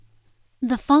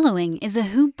The following is a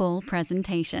Hoop Ball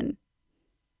presentation.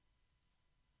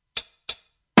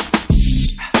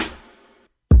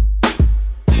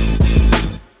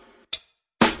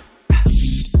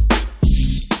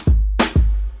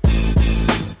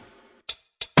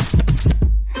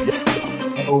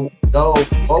 Yo,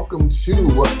 welcome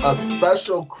to a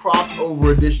special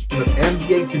crossover edition of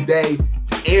NBA Today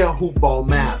and Hoop Ball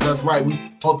Mavs. That's right,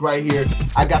 we both right here.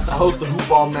 I got the host of Hoop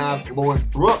Ball Mavs, Lawrence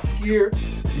Brooks, here.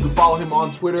 You can follow him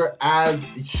on Twitter, as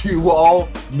you all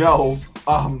know,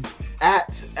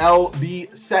 at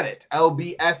LBSaidit,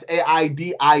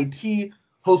 LBSaidit,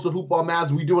 host of Hoop Ball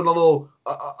Mavs. We doing a little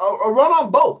a run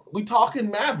on both. We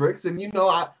talking Mavericks, and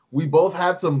we both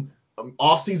had some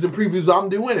off-season previews I'm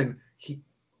doing, and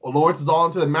Lawrence is all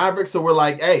into the Mavericks, so we're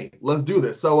like, hey, let's do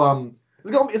this. So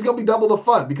it's gonna be double the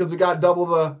fun because we got double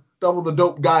the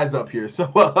dope guys up here. So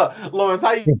Lawrence,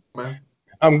 how you doing, man?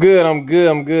 I'm good.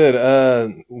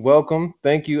 Welcome.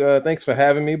 Thank you. Thanks for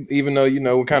having me. Even though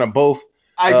we're kind of both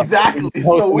Exactly.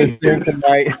 So hosting this thing weird.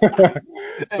 tonight.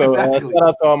 So Exactly. shout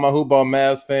out to all my Hoop Ball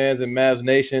Mavs fans and Mavs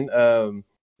Nation.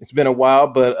 It's been a while,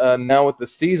 but now with the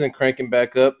season cranking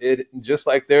back up, it just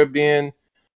like they're being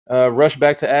rushed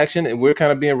back to action, and we're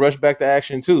kind of being rushed back to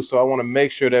action too. So I want to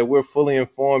make sure that we're fully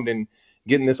informed and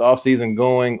getting this off season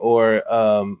going, or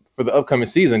for the upcoming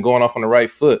season, going off on the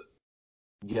right foot.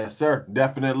 Yes, sir.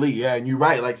 Definitely. Yeah, and you're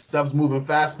right. Like, stuff's moving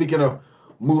fast. Speaking of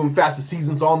moving fast, the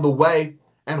season's on the way,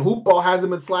 and hoopball hasn't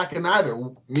been slacking either.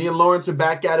 Me and Lawrence are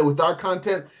back at it with our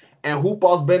content, and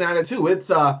hoopball's been at it too. It's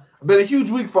been a huge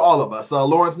week for all of us.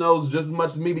 Lawrence knows just as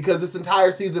much as me because this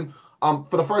entire season,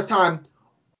 for the first time,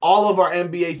 all of our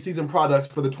NBA season products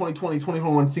for the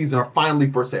 2020-2021 season are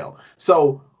finally for sale.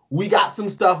 So we got some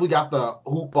stuff. We got the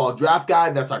Hoop Ball Draft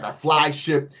Guide. That's like our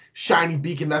flagship shiny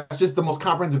beacon. That's just the most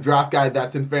comprehensive draft guide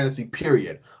that's in fantasy,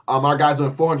 period. Our guys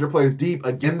went 400 players deep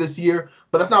again this year,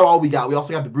 but that's not all we got. We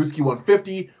also got the Brewski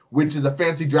 150, which is a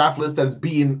fancy draft list that has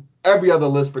beaten every other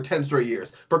list for 10 straight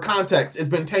years. For context, it's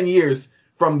been 10 years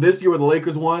from this year where the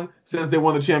Lakers won since they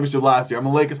won the championship last year. I'm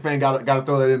a Lakers fan, got to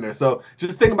throw that in there. So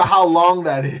just think about how long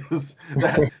that is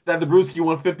that the Brewski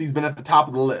 150 has been at the top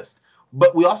of the list.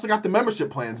 But we also got the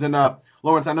membership plans. And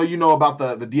Lawrence, I know you know about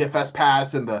the DFS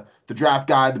pass and the draft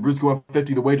guide, the Brewski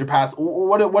 150, the wager pass.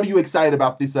 What are you excited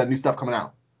about this new stuff coming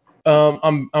out?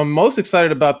 I'm most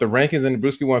excited about the rankings in the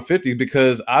Brewski 150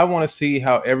 because I want to see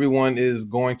how everyone is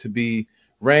going to be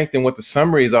ranked and what the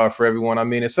summaries are for everyone. I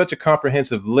mean, it's such a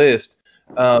comprehensive list,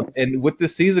 and with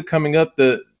this season coming up,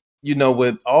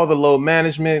 with all the load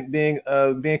management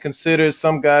being considered,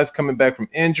 some guys coming back from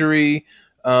injury,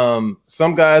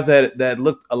 some guys that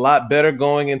looked a lot better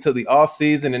going into the off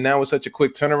season, and now with such a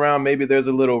quick turnaround, maybe there's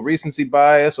a little recency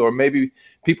bias, or maybe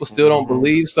people still don't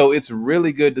believe. So it's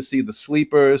really good to see the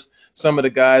sleepers, some of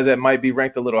the guys that might be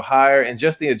ranked a little higher, and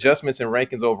just the adjustments and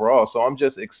rankings overall. So I'm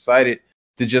just excited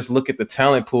to just look at the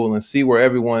talent pool and see where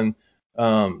everyone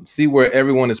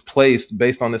is placed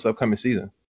based on this upcoming season.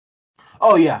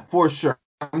 Oh, yeah, for sure.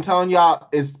 I'm telling y'all,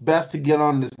 it's best to get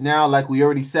on this now. Like we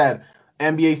already said,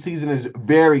 NBA season is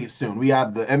very soon. We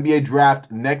have the NBA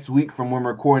draft next week from when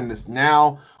we're recording this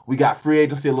now. We got free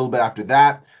agency a little bit after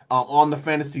that. On the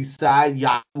fantasy side,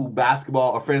 Yahoo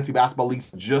basketball or fantasy basketball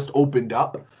leagues just opened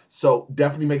up. So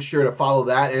definitely make sure to follow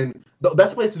that. And the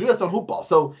best place to do that's on Hoopball.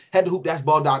 So head to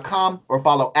hoop-ball.com or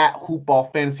follow at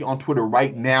hoopballfantasy on Twitter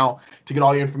right now to get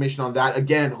all your information on that.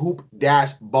 Again,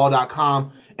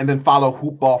 hoop-ball.com, and then follow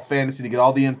Hoopball Fantasy to get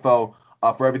all the info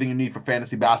for everything you need for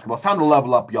fantasy basketball. It's time to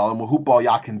level up, y'all, and with Hoopball,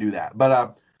 y'all can do that.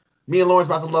 But me and Lawrence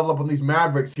about to level up on these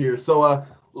Mavericks here. So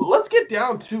let's get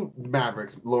down to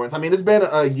Mavericks, Lawrence. I mean, it's been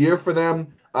a year for them.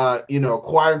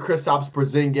 Acquiring Kristaps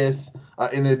Porzingis,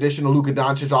 in addition to Luka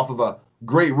Doncic, off of a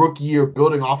great rookie year,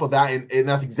 building off of that, and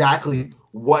that's exactly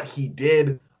what he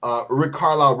did. Rick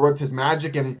Carlisle worked his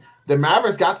magic, and the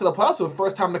Mavericks got to the playoffs for the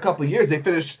first time in a couple of years. They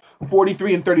finished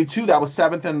 43-32. That was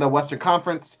seventh in the Western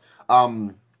Conference.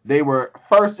 They were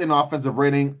first in offensive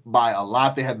rating by a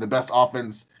lot. They had the best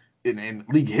offense in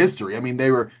league history. I mean, they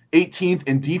were 18th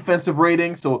in defensive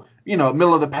rating, so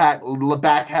middle of the pack,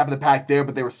 back half of the pack there,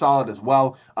 but they were solid as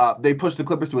well. They pushed the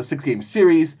Clippers to a 6-game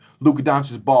series. Luka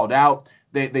Doncic balled out.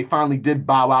 They finally did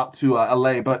bow out to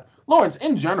LA. But Lawrence,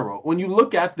 in general, when you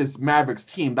look at this Mavericks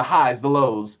team, the highs, the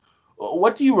lows,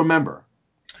 what do you remember?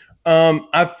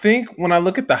 I think when I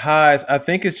look at the highs, I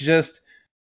think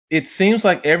it seems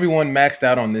like everyone maxed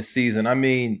out on this season. I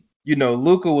mean,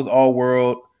 Luka was all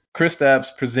world. Kristaps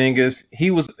Porzingis,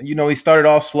 he started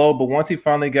off slow, but once he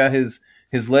finally got his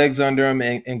legs under him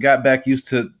and got back used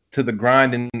to the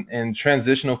grind and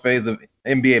transitional phase of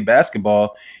NBA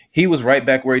basketball, he was right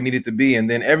back where he needed to be. And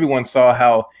then everyone saw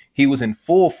how he was in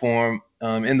full form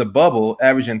in the bubble,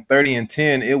 averaging 30 and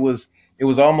 10. It was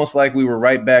almost like we were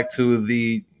right back to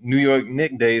the New York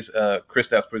Knicks days,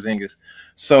 Kristaps Porzingis.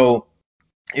 So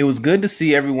it was good to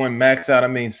see everyone max out. I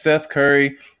mean, Seth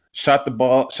Curry shot the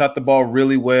ball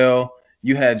really well.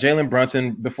 You had Jalen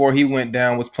Brunson before he went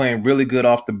down was playing really good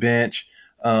off the bench.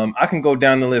 I can go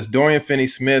down the list. Dorian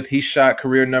Finney-Smith, he shot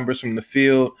career numbers from the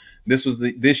field.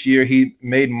 This year he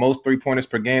made most 3-pointers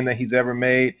per game that he's ever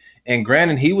made. And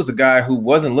granted, he was a guy who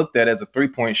wasn't looked at as a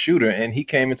 3-point shooter, and he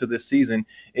came into this season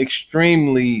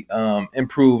extremely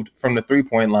improved from the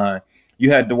 3-point line.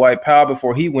 You had Dwight Powell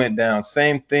before he went down,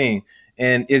 same thing.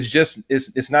 And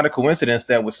it's not a coincidence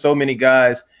that with so many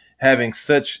guys having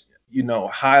such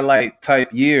highlight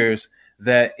type years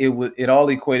that it all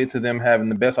equated to them having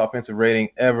the best offensive rating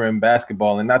ever in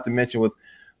basketball. And not to mention with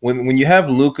when you have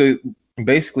Luka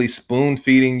basically spoon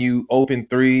feeding you open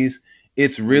threes,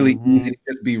 it's really easy to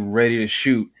just be ready to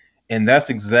shoot. And that's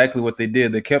exactly what they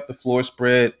did. They kept the floor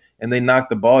spread and they knocked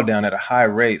the ball down at a high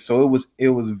rate. So it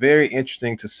was very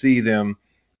interesting to see them.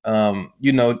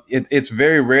 It's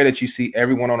very rare that you see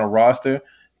everyone on a roster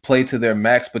play to their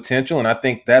max potential, and I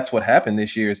think that's what happened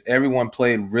this year. Is everyone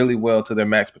played really well to their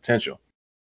max potential.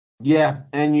 Yeah,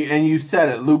 and you said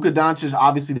it. Luka Doncic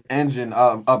obviously the engine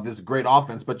of this great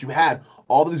offense, but you had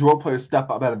all these role players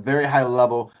step up at a very high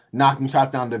level, knocking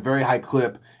shots down at a very high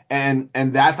clip, and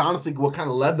that's honestly what kind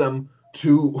of led them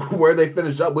to where they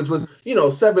finished up, which was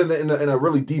seventh in a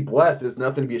really deep West. Is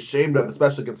nothing to be ashamed of,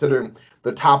 especially considering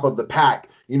the top of the pack,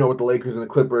 with the Lakers and the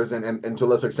Clippers and to a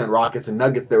lesser extent Rockets and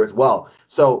Nuggets there as well.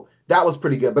 So that was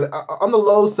pretty good. But on the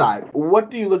low side,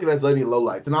 what do you look at as any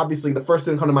lowlights? And obviously the first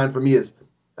thing that come to mind for me is,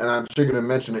 and I'm sure you're going to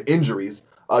mention the injuries.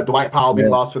 Dwight Powell being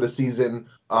Yeah. lost for the season,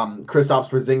 Kristaps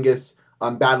Porzingis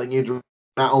battling injury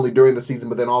not only during the season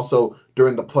but then also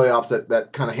during the playoffs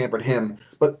that kind of hampered him.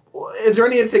 But is there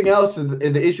anything else in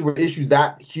the issues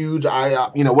that huge?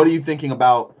 What are you thinking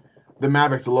about the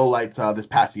Mavericks lowlights this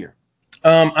past year?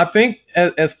 I think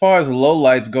as far as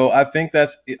lowlights go, I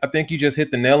think you just hit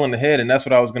the nail on the head, and that's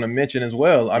what I was going to mention as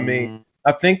well. I mean, Mm-hmm.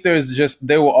 I think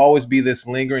there will always be this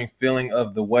lingering feeling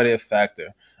of the what if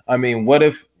factor. I mean, what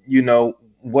if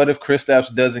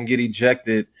Kristaps doesn't get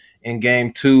ejected in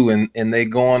game 2 and they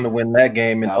go on to win that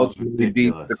game and That was ultimately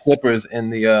beat the ridiculous. Clippers in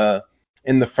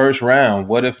the first round?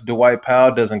 What if Dwight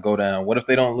Powell doesn't go down? What if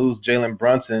they don't lose Jalen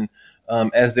Brunson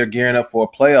as they're gearing up for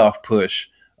a playoff push?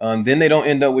 Then they don't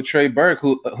end up with Trey Burke,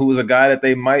 who is a guy that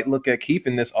they might look at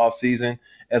keeping this offseason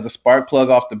as a spark plug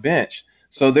off the bench.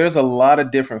 So there's a lot of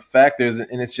different factors,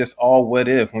 and it's just all what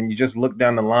if. When you just look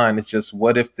down the line, it's just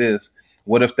what if this,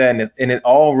 what if that, and it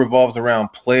all revolves around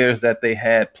players that they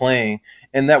had playing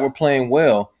and that were playing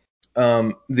well.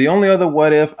 The only other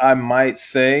what if I might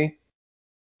say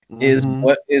is Mm-hmm.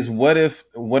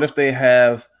 what if they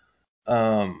have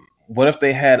what if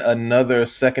they had another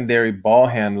secondary ball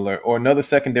handler or another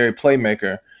secondary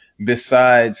playmaker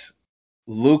besides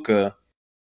Luca?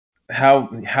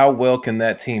 How well can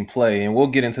that team play? And we'll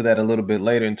get into that a little bit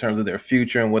later in terms of their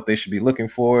future and what they should be looking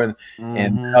for and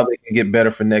Mm-hmm. how they can get better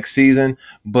for next season.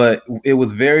 But it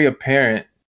was very apparent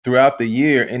throughout the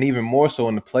year and even more so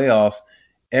in the playoffs,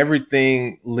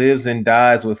 everything lives and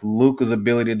dies with Luka's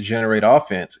ability to generate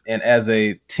offense. And as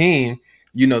a team,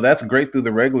 that's great through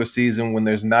the regular season when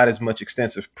there's not as much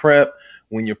extensive prep,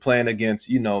 when you're playing against,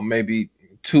 maybe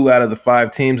 2 out of the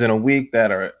 5 teams in a week that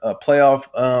are a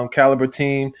playoff caliber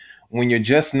team, when you're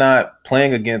just not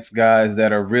playing against guys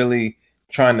that are really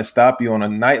trying to stop you on a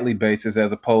nightly basis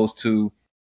as opposed to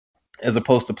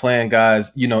playing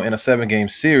guys, in a 7-game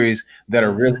series that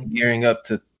are really Mm-hmm. gearing up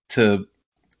to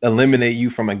eliminate you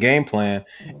from a game plan.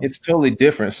 It's totally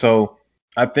different. So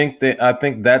I think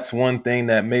that's one thing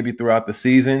that maybe throughout the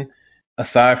season,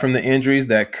 aside from the injuries,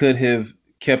 that could have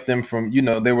kept them from,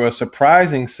 they were a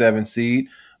surprising 7 seed,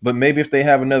 but maybe if they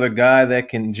have another guy that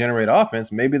can generate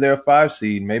offense, maybe they're a 5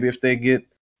 seed. Maybe if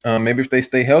they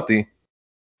stay healthy,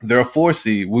 they're a 4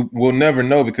 seed. We'll never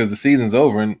know because the season's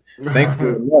over, and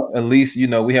thankfully enough, at least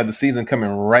we have the season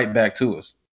coming right back to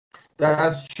us.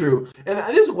 That's true. And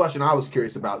this is a question I was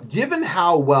curious about. Given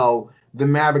how well the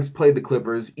Mavericks played the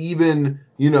Clippers, even,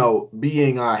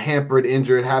 being hampered,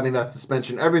 injured, having that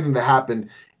suspension, everything that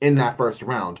happened in that first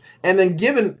round, and then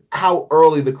given how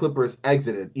early the Clippers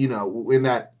exited, in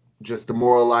that just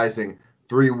demoralizing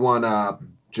 3-1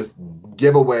 just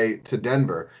giveaway to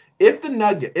Denver. If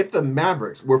the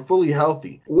Mavericks were fully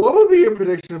healthy, what would be your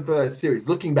prediction for that series?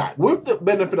 Looking back, with the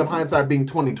benefit of hindsight being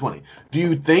 2020, do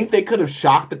you think they could have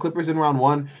shocked the Clippers in round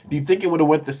 1? Do you think it would have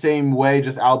went the same way,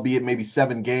 just albeit maybe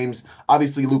 7 games?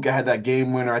 Obviously, Luka had that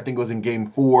game winner. I think it was in game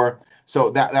 4. So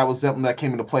that was something that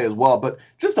came into play as well. But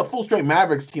just a full straight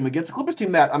Mavericks team against a Clippers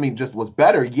team that, I mean, just was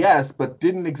better, yes, but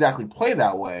didn't exactly play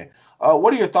that way.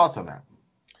 What are your thoughts on that?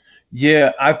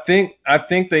 Yeah, I think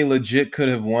they legit could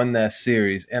have won that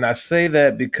series, and I say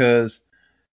that because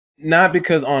not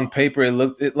because on paper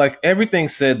like everything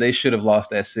said they should have lost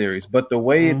that series, but the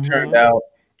way it turned Mm-hmm. out,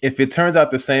 if it turns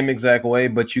out the same exact way,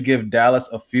 but you give Dallas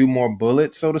a few more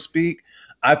bullets, so to speak,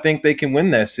 I think they can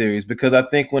win that series because I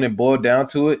think when it boiled down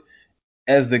to it,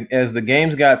 as the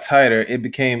games got tighter, it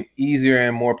became easier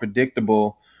and more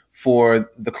predictable for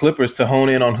the Clippers to hone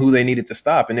in on who they needed to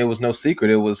stop, and it was no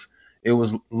secret. It was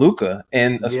Luka,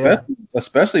 and Yeah.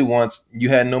 especially once you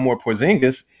had no more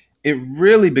Porzingis, it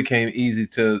really became easy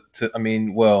to. I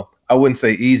mean, well, I wouldn't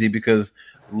say easy because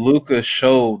Luka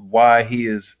showed why he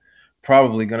is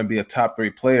probably going to be a top three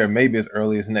player, maybe as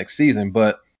early as next season,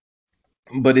 but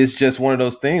it's just one of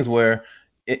those things where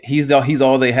he's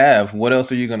all they have. What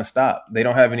else are you going to stop? They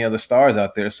don't have any other stars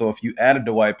out there. So if you add a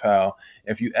Dwight Powell,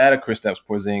 if you add a Kristaps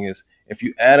Porzingis, if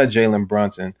you add a Jalen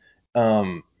Brunson,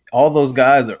 um, all those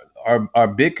guys are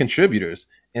big contributors.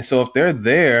 And so if they're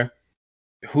there,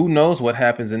 who knows what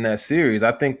happens in that series?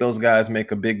 I think those guys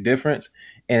make a big difference,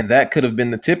 and that could have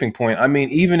been the tipping point. I mean,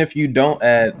 even if you don't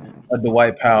add a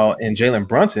Dwight Powell and Jalen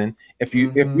Brunson, if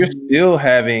you're Mm-hmm. still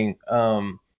having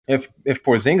if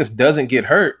Porzingis doesn't get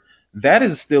hurt, that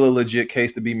is still a legit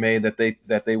case to be made that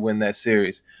they win that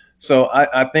series. So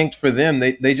I think for them,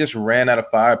 they just ran out of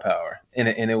firepower, and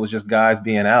it was just guys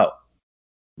being out.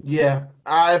 Yeah,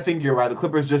 I think you're right. The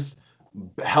Clippers just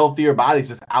healthier bodies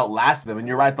just outlast them. And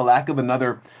you're right, the lack of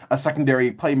a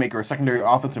secondary playmaker, a secondary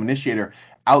offensive initiator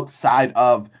outside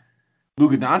of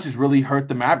Luka Doncic really hurt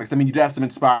the Mavericks. I mean, you do have some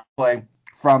inspired play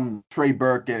from Trey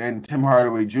Burke and Tim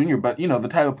Hardaway Jr., but the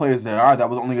type of players they are, that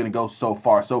was only going to go so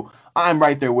far. So I'm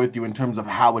right there with you in terms of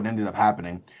how it ended up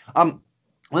happening. Um,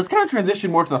 let's kind of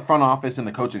transition more to the front office and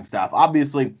the coaching staff.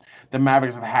 Obviously, the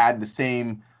Mavericks have had the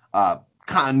same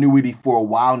continuity for a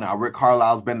while now. Rick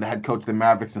Carlisle's been the head coach of the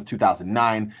Mavericks since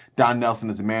 2009. Don Nelson,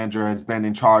 as a manager, has been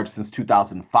in charge since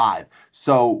 2005.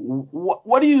 So,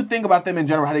 what do you think about them in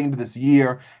general heading into this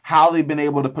year? How they've been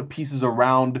able to put pieces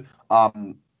around,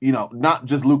 not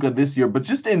just Luka this year, but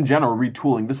just in general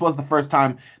retooling. This was the first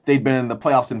time they'd been in the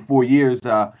playoffs in 4 years.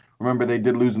 Remember, they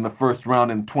did lose in the first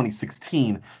round in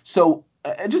 2016. So,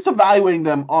 just evaluating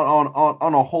them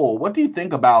on a whole, what do you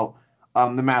think about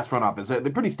the Mavs front office? They're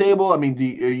pretty stable. I mean,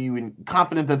 are you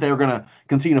confident that they're going to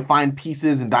continue to find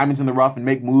pieces and diamonds in the rough and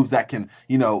make moves that can,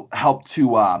 help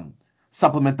to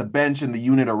supplement the bench and the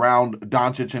unit around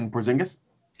Doncic and Porzingis?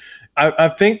 I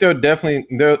think they're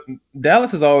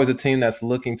Dallas is always a team that's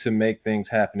looking to make things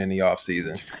happen in the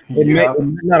offseason. Yep.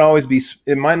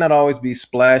 It might not always be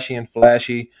splashy and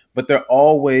flashy, but they're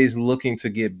always looking to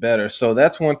get better. So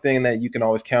that's one thing that you can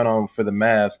always count on for the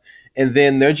Mavs. And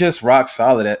then they're just rock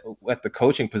solid at the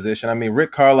coaching position. I mean,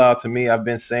 Rick Carlisle, to me, I've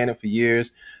been saying it for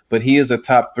years, but he is a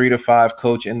top 3 to 5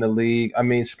 coach in the league. I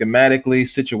mean, schematically,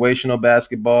 situational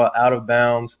basketball, out of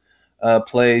bounds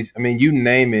plays. I mean, you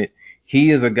name it,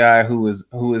 he is a guy who is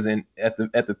in at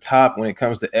the top when it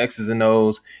comes to X's and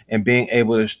O's and being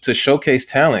able to showcase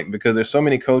talent, because there's so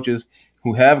many coaches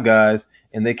who have guys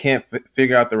and they can't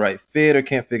figure out the right fit or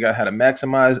can't figure out how to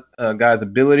maximize guys'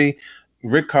 ability.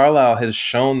 Rick Carlisle has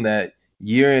shown that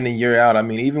year in and year out. I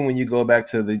mean, even when you go back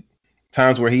to the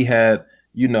times where he had,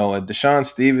 a Deshaun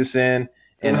Stevenson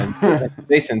and a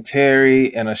Jason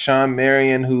Terry and a Sean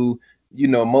Marion who,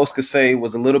 most could say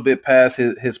was a little bit past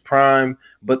his prime,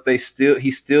 but he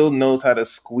still knows how to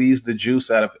squeeze the juice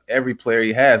out of every player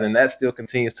he has, and that still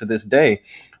continues to this day.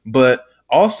 But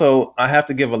also, I have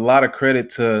to give a lot of credit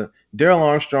to Daryl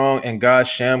Armstrong and God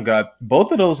Shamgod.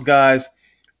 Both of those guys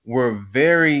were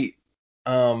very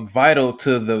vital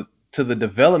to the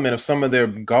development of some of their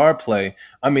guard play.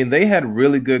 I mean, they had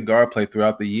really good guard play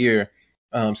throughout the year.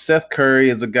 Seth Curry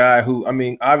is a guy who, I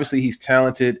mean, obviously he's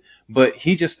talented, but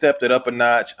he just stepped it up a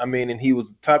notch. I mean, and he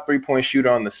was a top 3-point shooter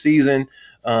on the season.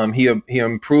 He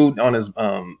improved on his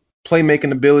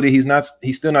playmaking ability.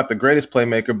 He's still not the greatest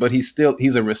playmaker, but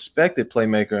he's a respected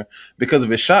playmaker because of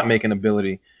his shot making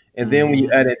ability. And then when you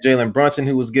Mm-hmm. add in Jalen Brunson,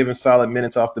 who was given solid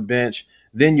minutes off the bench,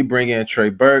 then you bring in Trey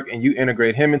Burke and you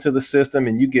integrate him into the system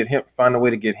and you find a way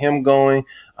to get him going.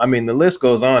 I mean, the list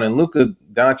goes on, and Luka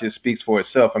Doncic speaks for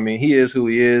itself. I mean, he is who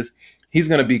he is. He's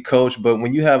going to be coached, but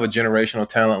when you have a generational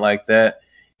talent like that,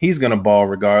 he's going to ball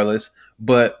regardless.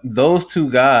 But those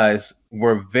two guys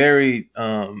were very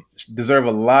deserve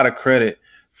a lot of credit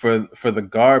for the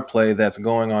guard play that's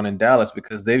going on in Dallas,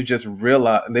 because they've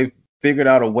figured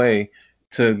out a way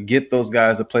to get those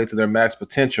guys to play to their max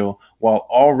potential while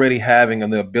already having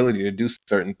the ability to do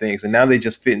certain things. And now they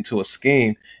just fit into a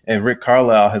scheme, and Rick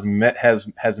Carlisle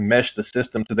has meshed the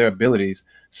system to their abilities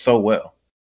so well.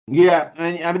 Yeah,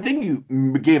 and I think you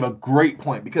gave a great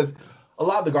point because a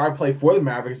lot of the guard play for the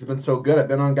Mavericks has been so good. I've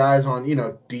been on guys on,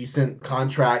 decent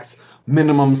contracts,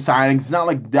 minimum signings. It's not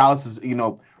like Dallas is,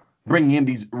 bringing in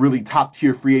these really top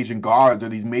tier free agent guards or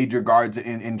these major guards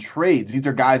in trades. These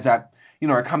are guys that,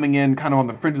 are coming in kind of on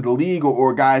the fringe of the league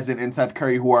or guys in Seth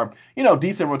Curry who are,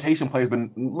 decent rotation players, but a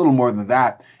little more than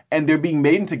that. And they're being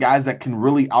made into guys that can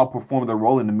really outperform their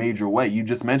role in a major way. You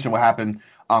just mentioned what happened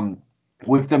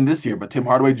with them this year, but Tim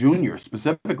Hardaway Jr.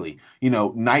 specifically,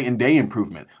 night and day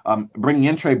improvement. Bringing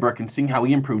in Trey Burke and seeing how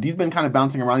he improved. He's been kind of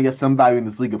bouncing around. He has some value in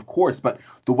this league, of course, but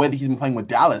the way that he's been playing with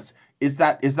Dallas is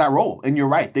that role. And you're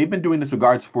right. They've been doing this with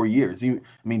guards for years. JJ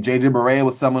Barea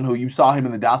was someone who you saw him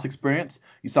in the Dallas experience.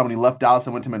 You saw when he left Dallas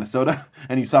and went to Minnesota,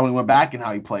 and you saw when he went back and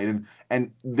how he played.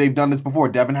 And they've done this before.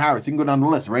 Devin Harris, you can go down the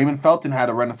list. Raymond Felton had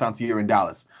a renaissance year in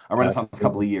Dallas, a renaissance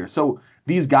couple of years. So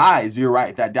these guys, you're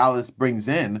right, that Dallas brings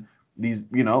in these,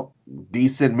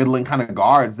 decent middling kind of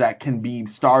guards that can be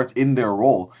stars in their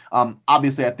role.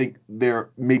 Obviously, I think they're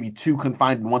maybe too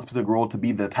confined in one specific role to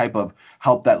be the type of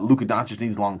help that Luka Doncic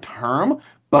needs long term.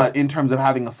 But in terms of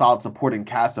having a solid supporting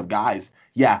cast of guys,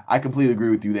 yeah, I completely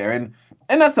agree with you there. And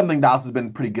that's something Dallas has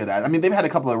been pretty good at. They've had a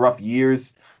couple of rough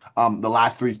years. The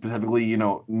last three specifically,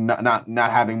 not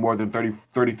having more than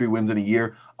 33 wins in a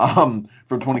year from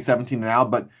 2017 to now.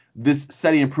 But this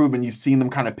steady improvement, you've seen them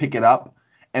kind of pick it up.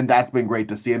 And that's been great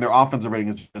to see. And their offensive rating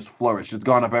has just flourished. It's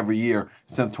gone up every year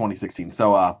since 2016.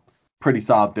 So pretty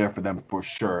solid there for them for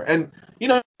sure. And,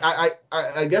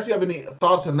 I guess you have any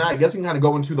thoughts on that? I guess we can kind of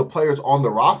go into the players on the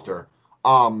roster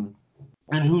and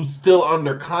who's still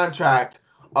under contract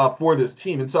for this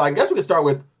team. And so I guess we could start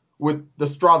with the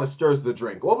straw that stirs the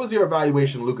drink. What was your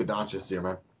evaluation of Luka Doncic this year,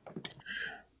 man?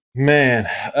 Man,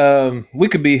 we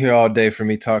could be here all day for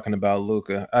me talking about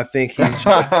Luka. I think he's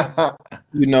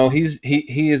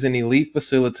he is an elite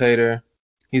facilitator.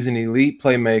 He's an elite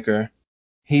playmaker.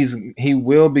 He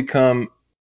will become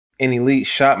an elite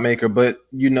shot maker, but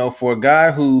for a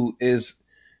guy who is,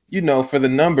 for the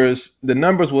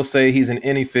numbers will say he's an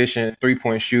inefficient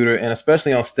three-point shooter, and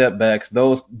especially on step backs,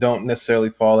 those don't necessarily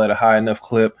fall at a high enough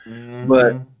clip.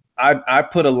 But Mm-hmm. I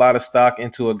put a lot of stock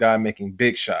into a guy making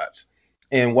big shots.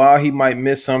 And while he might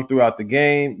miss some throughout the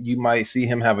game, you might see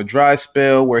him have a dry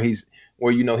spell where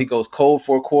he goes cold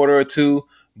for a quarter or two.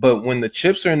 But when the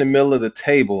chips are in the middle of the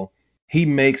table, he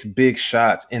makes big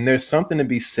shots, and there's something to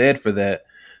be said for that.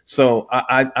 So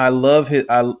I love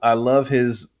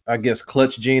his I guess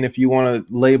clutch gene, if you want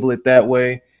to label it that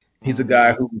way. He's a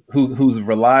Mm-hmm. guy who's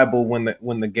reliable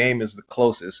when the game is the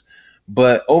closest.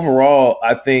 But overall,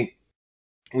 I think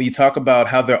when you talk about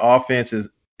how their offense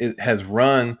has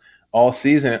run all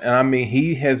season, and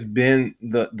he has been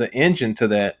the engine to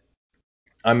that.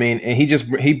 And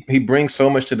he brings so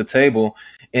much to the table,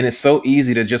 and it's so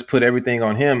easy to just put everything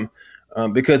on him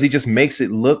because he just makes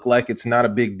it look like it's not a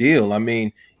big deal.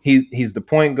 He's the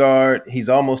point guard, he's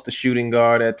almost the shooting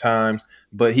guard at times,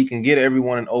 but he can get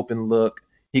everyone an open look.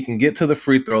 He can get to the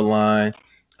free throw line.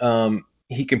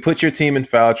 He can put your team in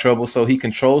foul trouble, so he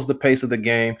controls the pace of the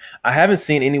game. I haven't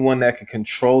seen anyone that can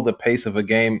control the pace of a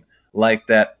game like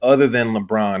that other than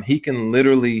LeBron. He can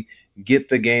literally get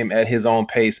the game at his own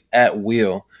pace at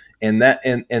will. And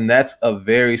that's a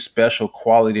very special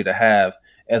quality to have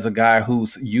as a guy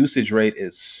whose usage rate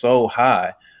is so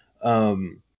high.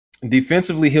 Um,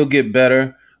 Defensively, he'll get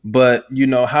better, but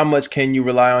how much can you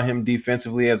rely on him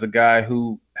defensively as a guy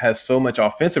who has so much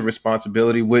offensive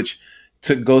responsibility, which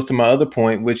goes to my other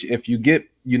point, which if you get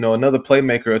another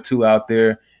playmaker or two out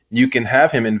there, you can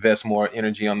have him invest more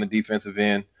energy on the defensive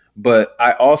end. But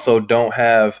I also don't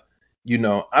have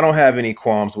I don't have any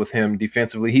qualms with him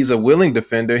defensively. He's a willing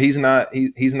defender. He's not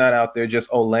out there just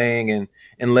olaying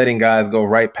and letting guys go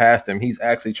right past him. He's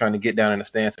actually trying to get down in the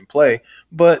stance and play.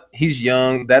 But he's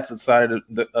young. That's a side of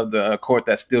the court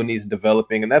that still needs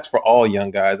developing, and that's for all young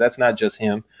guys. That's not just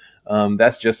him.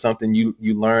 That's just something you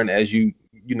learn as you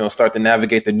start to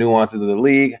navigate the nuances of the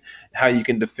league, how you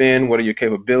can defend, what are your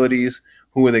capabilities,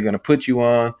 who are they going to put you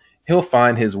on. He'll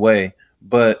find his way,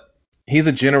 but he's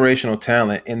a generational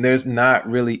talent, and there's not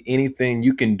really anything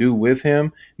you can do with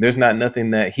him. There's not nothing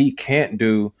that he can't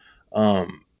do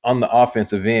on the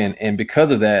offensive end, and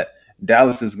because of that,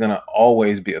 Dallas is going to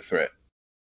always be a threat.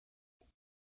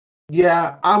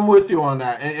 Yeah, I'm with you on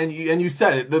that. And you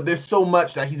said it. There's so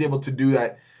much that he's able to do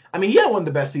that I mean, he had one of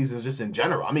the best seasons just in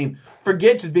general. I mean,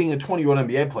 forget just being a 20-year-old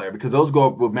NBA player because those go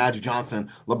up with Magic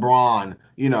Johnson, LeBron,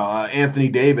 Anthony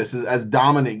Davis as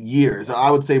dominant years. I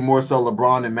would say more so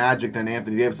LeBron and Magic than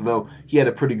Anthony Davis, although he had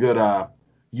a pretty good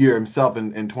year himself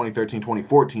in 2013,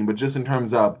 2014. But just in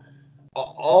terms of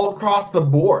all across the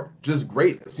board, just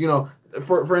greatness.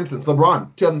 For instance,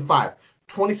 LeBron, 2005,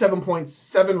 27 points,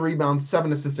 7 rebounds,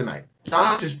 7 assists a night.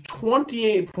 Doncic,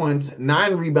 28 points,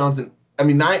 9 rebounds,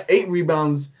 8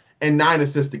 rebounds and 9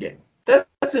 assists a game.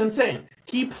 That's insane.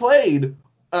 He played,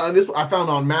 this I found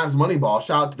on Mavs Moneyball,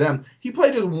 shout out to them. He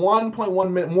played just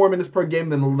 1.1 more minutes per game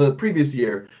than the previous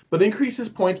year, but increased his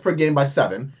points per game by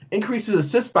 7, increased his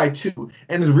assists by 2,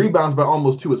 and his rebounds by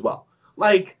almost 2 as well.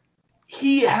 Like,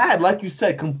 he had, like you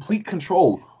said, complete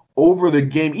control over the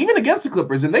game, even against the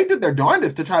Clippers, and they did their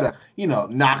darndest to try to,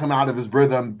 knock him out of his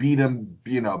rhythm, beat him,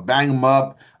 bang him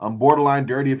up, borderline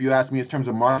dirty, if you ask me, in terms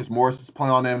of Marcus Morris's play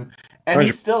on him, and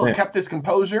he still 100%. kept his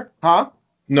composure, huh?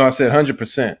 No, I said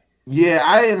 100%. Yeah,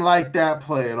 I didn't like that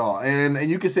play at all, and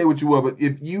you can say what you will, but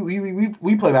if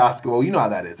we play basketball, you know how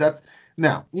that is. That's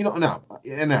now,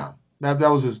 that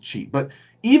was just cheap, but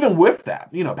even with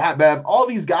that, Pat Bev, all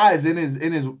these guys in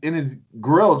his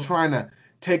grill trying to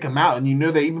take him out, and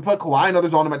they even put Kawhi and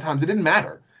others on him at times. It didn't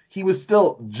matter. He was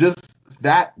still just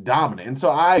that dominant, and so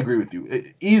I agree with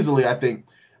you. Easily, I think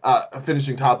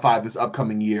finishing top 5 this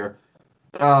upcoming year.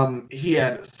 He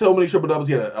had so many triple doubles.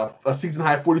 He had a season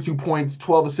high 42 points,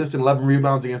 12 assists, and 11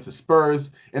 rebounds against the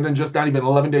Spurs. And then just not even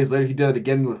 11 days later, he did it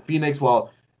again with Phoenix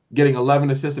while getting 11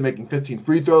 assists and making 15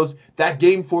 free throws. That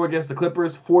game 4 against the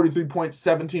Clippers, 43 points,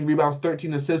 17 rebounds,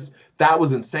 13 assists. That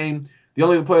was insane. The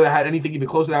only player that had anything even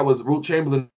close to that was Wilt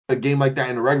Chamberlain. A game like that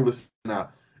in the regular season.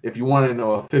 If you want to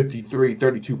know, a 53,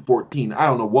 32, 14. I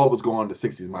don't know what was going on in the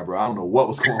 60s, my bro. I don't know what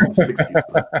was going on in the 60s.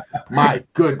 But my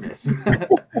goodness.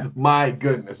 My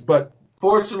goodness. But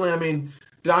fortunately,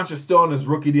 Doncic is still on his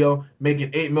rookie deal,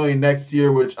 making $8 million next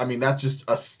year, which, that's just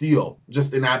a steal.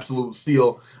 Just an absolute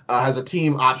steal. Has a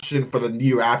team option for the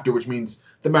year after, which means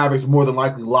the Mavericks more than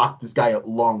likely lock this guy up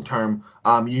long term.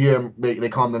 You hear him, they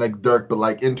call him the next Dirk,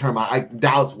 but in term,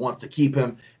 Dallas wants to keep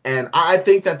him. And I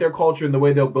think that their culture and the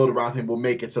way they'll build around him will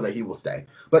make it so that he will stay.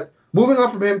 But moving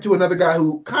on from him to another guy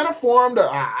who kind of formed,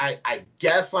 I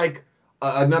guess,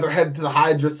 another head to the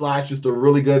Hydra / just a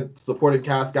really good supporting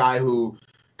cast guy who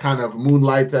kind of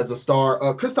moonlights as a star.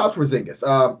 Kristaps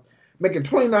Porzingis, making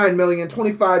 $29 million,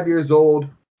 25 years old.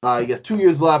 He has 2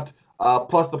 years left,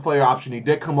 plus the player option. He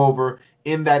did come over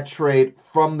in that trade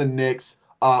from the Knicks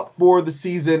for the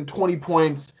season, 20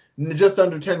 points, just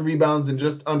under 10 rebounds, and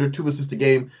just under 2 assists a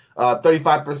game,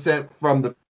 35% from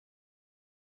the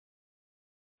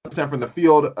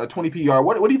field, 20 PR.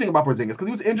 What do you think about Porzingis? Because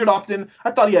he was injured often.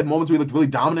 I thought he had moments where he looked really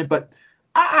dominant, but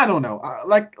I don't know.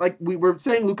 Like we were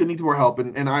saying, Luka needs more help,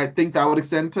 and I think that would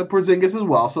extend to Porzingis as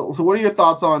well. So what are your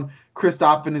thoughts on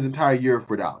Kristaps in his entire year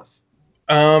for Dallas?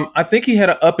 I think he had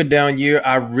an up and down year.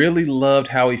 I really loved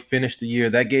how he finished the year.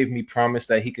 That gave me promise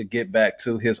that he could get back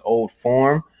to his old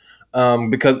form.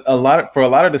 Because for a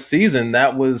lot of the season,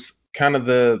 that was kind of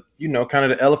the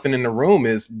elephant in the room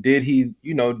is did he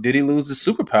lose his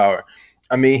superpower?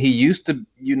 I mean, he used to,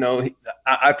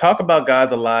 I talk about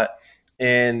guys a lot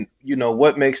and,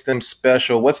 what makes them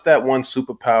special? What's that one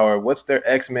superpower? What's their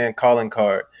X-Men calling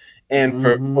card? And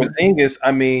for Mm-hmm. Porzingis,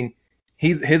 I mean,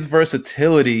 his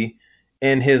versatility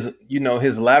and his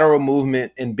lateral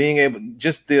movement and being able,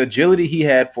 just the agility he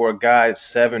had for a guy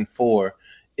 7'4"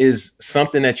 is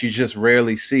something that you just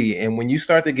rarely see. And when you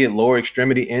start to get lower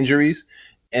extremity injuries,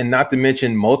 and not to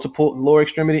mention multiple lower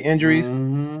extremity injuries,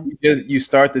 Mm-hmm. you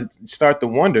start to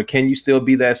wonder, can you still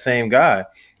be that same guy?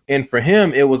 And for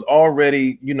him, it was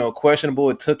already,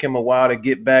 questionable. It took him a while to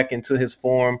get back into his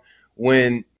form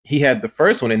when he had the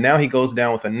first one, and now he goes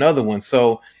down with another one.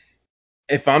 So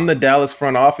if I'm the Dallas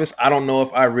front office, I don't know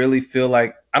if I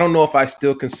don't know if I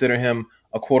still consider him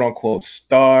a quote unquote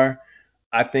star.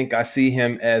 I think I see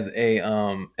him as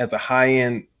a high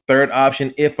end third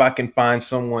option if I can find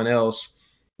someone else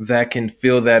that can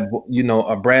fill that,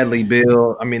 a Bradley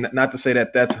Beal. I mean, not to say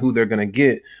that that's who they're going to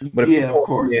get, but if you Yeah, of go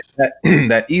course. that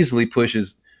that easily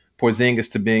pushes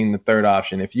Porzingis to being the third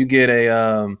option. If you get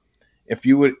if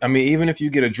you would, I mean, even if you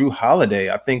get a Drew Holiday,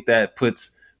 I think that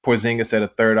puts Porzingis at a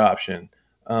third option.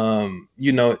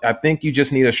 I think you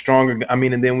just need a stronger. I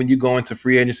mean, and then when you go into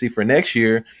free agency for next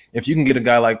year, if you can get a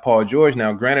guy like Paul George,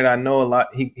 now granted, I know a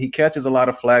lot. He catches a lot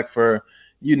of flack for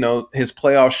his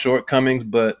playoff shortcomings,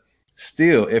 but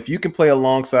still, if you can play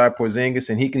alongside Porzingis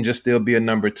and he can just still be a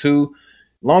number 2,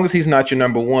 long as he's not your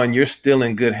number 1, you're still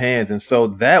in good hands. And so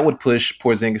that would push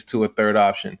Porzingis to a third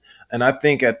option. And I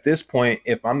think at this point,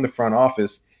 if I'm the front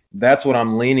office, that's what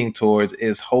I'm leaning towards,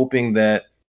 is hoping that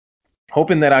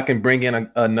I can bring in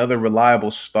another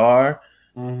reliable star,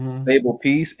 Mm-hmm. stable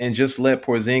piece, and just let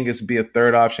Porzingis be a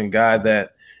third option guy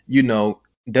that, you know,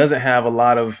 doesn't have a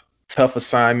lot of tough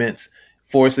assignments,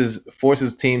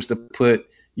 forces teams to put,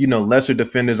 you know, lesser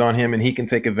defenders on him, and he can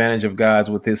take advantage of guys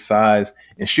with his size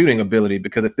and shooting ability.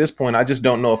 Because at this point, I just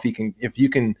don't know if you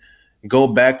can go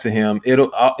back to him.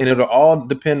 It'll all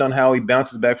depend on how he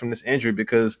bounces back from this injury,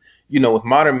 because, you know, with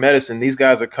modern medicine, these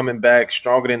guys are coming back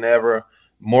stronger than ever,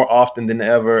 more often than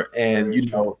ever, and, Very you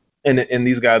true. know, and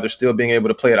these guys are still being able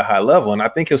to play at a high level. And I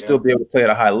think he'll still Yeah. be able to play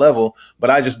at a high level, but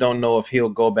I just don't know if he'll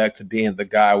go back to being the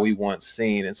guy we once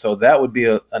seen. And so that would be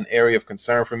an area of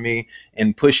concern for me,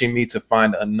 and pushing me to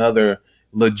find another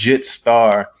legit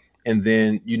star, and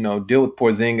then, you know, deal with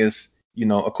Porzingis, you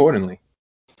know, accordingly.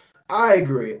 I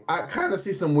agree. I kind of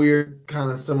see some weird kind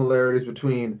of similarities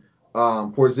between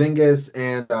Porzingis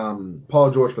and Paul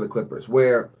George for the Clippers,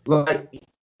 where like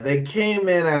they came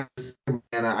in as,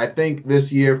 and I think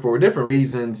this year for different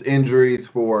reasons, injuries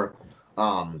for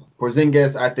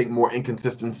Porzingis, I think more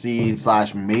inconsistency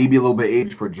slash maybe a little bit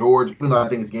age for George, even though I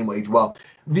think his game will age well.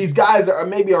 These guys are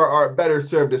maybe are better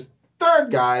served as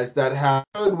third guys that have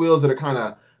third wheels that are kind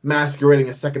of masquerading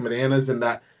as second bananas, and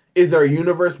that is there a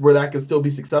universe where that could still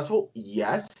be successful?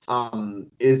 Yes.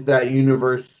 Is that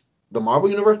universe the Marvel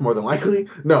universe? More than likely,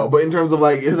 no. But in terms of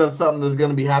like, is that something that's going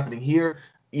to be happening here?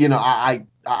 You know,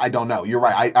 I don't know. You're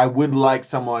right. I would like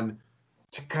someone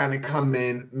to kind of come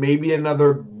in, maybe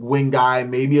another wing guy,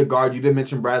 maybe a guard. You did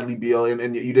mention Bradley Beal,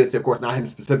 and you did say, of course, not him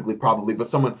specifically, probably, but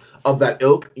someone of that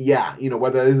ilk. Yeah, you know,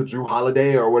 whether it is a Drew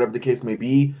Holiday or whatever the case may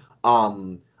be.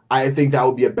 I think that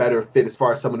would be a better fit as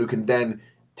far as someone who can then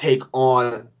take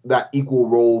on that equal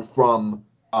role from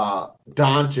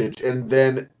Doncic, and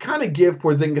then kind of give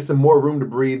Porzingis some more room to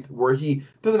breathe, where he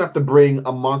doesn't have to bring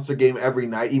a monster game every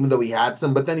night, even though he had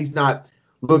some. But then he's not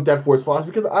looked at for his flaws,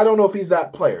 because I don't know if he's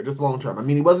that player just long term. I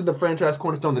mean, he wasn't the franchise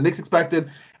cornerstone the Knicks expected,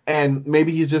 and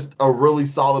maybe he's just a really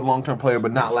solid long term player,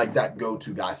 but not like that go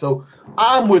to guy. So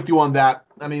I'm with you on that.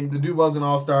 I mean, the dude was an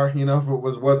all star, you know, for what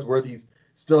was what's worth. He's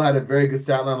still had a very good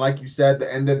stat line. Like you said,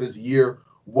 the end of his year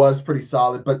was pretty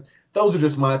solid, but those are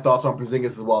just my thoughts on Porzingis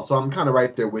as well. So I'm kind of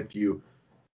right there with you.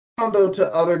 Though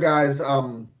to other guys,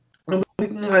 we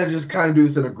can kind of just kind of do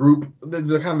this in a group.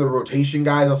 These are kind of the rotation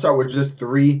guys. I'll start with just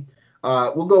three.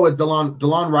 We'll go with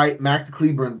DeLon Wright, Max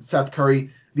Kleber, and Seth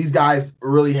Curry. These guys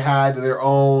really had their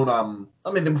own.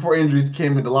 I mean, before injuries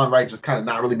came in, DeLon Wright just kind of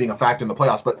not really being a factor in the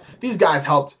playoffs. But these guys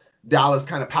helped Dallas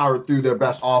kind of power through their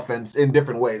best offense in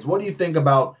different ways. What do you think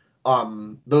about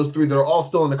those three that are all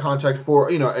still in the contract for,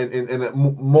 you know, and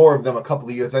more of them a couple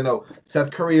of years? I know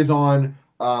Seth Curry is on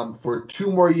for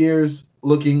 2 more years,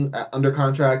 looking at, under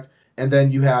contract. And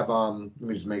then you have, let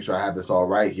me just make sure I have this all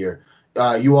right here.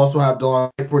 You also have DeLon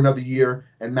for another year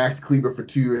and Max Kleber for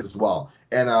 2 years as well.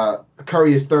 And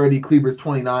Curry is 30, Kleber is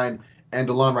 29, and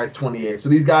DeLon Wright's 28. So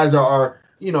these guys are,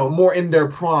 you know, more in their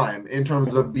prime in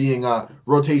terms of being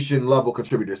rotation level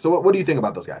contributors. So what do you think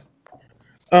about those guys?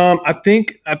 I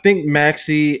think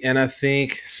Maxi and I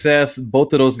think Seth,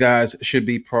 both of those guys should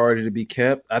be priority to be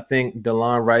kept. I think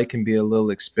DeLon Wright can be a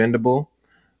little expendable.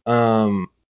 Um,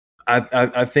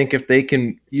 I think if they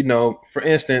can, you know, for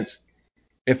instance,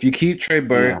 if you keep Trey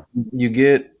Burke, Yeah. you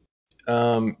get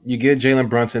you get Jalen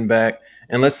Brunson back,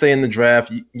 and let's say in the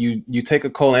draft you take a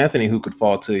Cole Anthony who could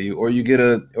fall to you, or you get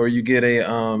a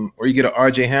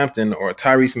RJ Hampton or a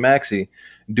Tyrese Maxey.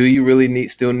 Do you really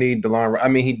still need DeLon? I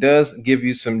mean, he does give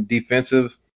you some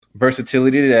defensive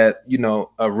versatility that, you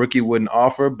know, a rookie wouldn't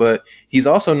offer, but he's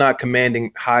also not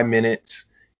commanding high minutes.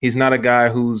 He's not a guy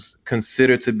who's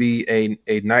considered to be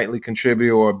a nightly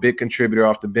contributor or a big contributor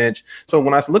off the bench. So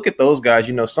when I look at those guys,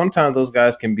 you know, sometimes those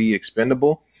guys can be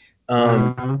expendable.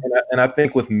 Mm-hmm. And I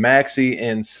think with Maxi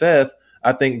and Seth,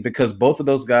 I think because both of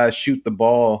those guys shoot the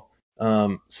ball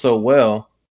so well,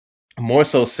 more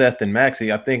so Seth than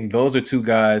Maxi, I think those are two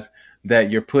guys that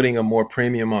you're putting a more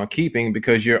premium on keeping,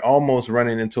 because you're almost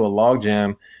running into a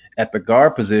logjam at the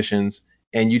guard positions,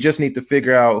 and you just need to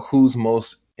figure out who's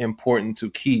most important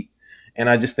to keep. And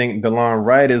I just think DeLon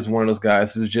Wright is one of those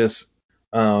guys who's just,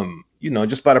 you know,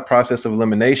 just by the process of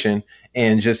elimination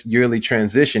and just yearly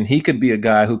transition, he could be a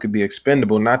guy who could be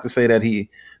expendable. Not to say that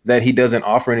he doesn't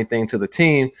offer anything to the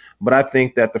team, but I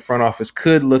think that the front office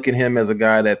could look at him as a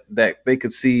guy that they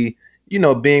could see, you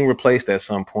know, being replaced at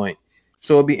some point.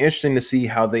 So it'd be interesting to see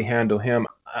how they handle him.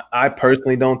 I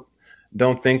personally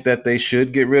don't think that they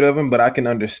should get rid of him, but I can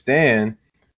understand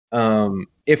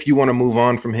if you want to move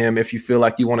on from him, if you feel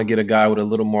like you want to get a guy with a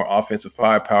little more offensive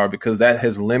firepower, because that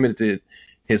has limited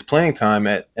his playing time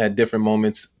at different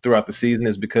moments throughout the season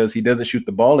is because he doesn't shoot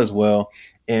the ball as well.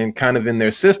 And kind of in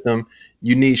their system,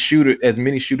 you need as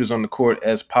many shooters on the court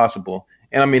as possible.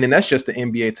 And I mean, and that's just the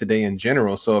NBA today in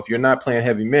general. So if you're not playing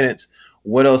heavy minutes,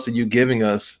 what else are you giving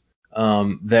us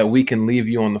that we can leave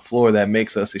you on the floor that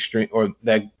makes us extreme, or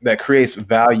that creates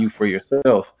value for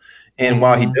yourself? And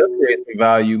while he Mm-hmm. does create some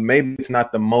value, maybe it's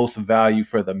not the most value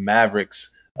for the Mavericks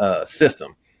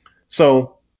system.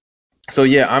 So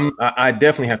yeah, I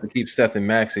definitely have to keep Seth and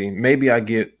Maxey. Maybe I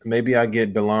get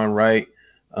DeLon Wright.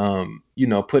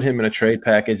 Put him in a trade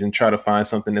package and try to find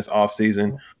something this off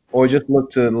season, or just look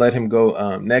to let him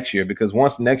go next year, because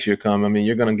once next year comes, I mean,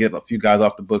 you're going to get a few guys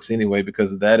off the books anyway,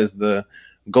 because that is the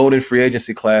golden free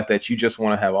agency class that you just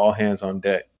want to have all hands on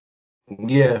deck.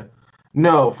 Yeah.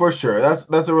 No, for sure.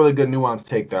 That's a really good nuanced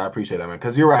take there. I appreciate that, man.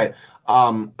 Because you're right.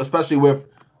 Especially with,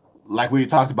 like we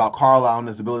talked about, Carlisle and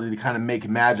his ability to kind of make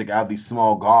magic out of these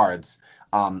small guards.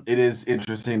 It is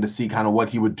interesting to see kind of what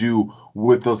he would do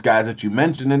with those guys that you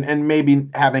mentioned, and maybe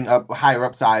having a higher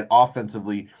upside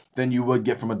offensively than you would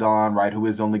get from a Don, right, who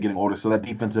is only getting older. So that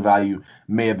defensive value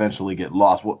may eventually get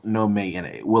lost. Well, no, may, and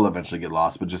it will eventually get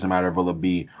lost, but just a matter of will it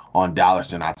be on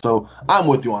Dallas or not. So I'm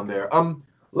with you on there.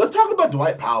 Let's talk about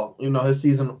Dwight Powell. His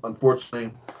season,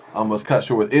 unfortunately, was cut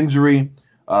short with injury.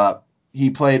 He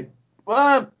played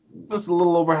just a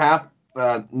little over half,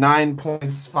 9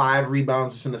 points, 5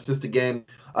 rebounds, just an assist a game.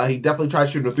 He definitely tried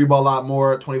shooting the 3-ball a lot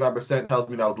more. 25% tells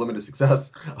me that was limited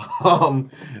success.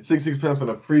 66% from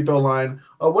the free throw line.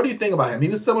 What do you think about him? He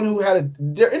was someone who had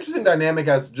an interesting dynamic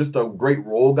as just a great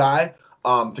role guy.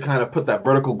 To kind of put that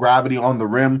vertical gravity on the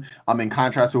rim, in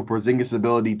contrast to Porzingis'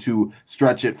 ability to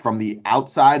stretch it from the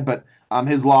outside. But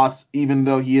his loss, even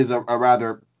though he is a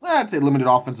rather, I'd say, limited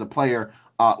offensive player,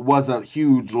 was a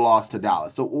huge loss to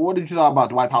Dallas. So what did you thought about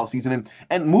Dwight Powell's season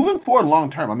and moving forward long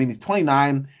term? I mean, he's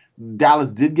 29.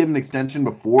 Dallas did give an extension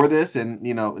before this, and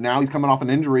now he's coming off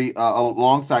an injury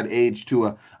alongside age to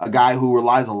a guy who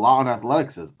relies a lot on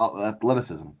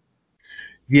athleticism.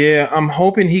 Yeah, I'm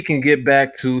hoping he can get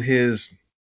back to his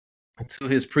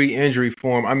pre-injury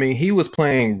form. I mean, he was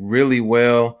playing really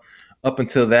well up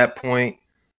until that point.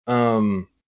 Um,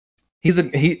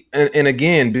 and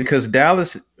again, because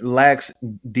Dallas lacks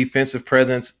defensive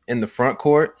presence in the front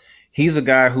court, he's a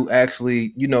guy who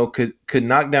actually, could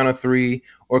knock down a three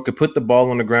or could put the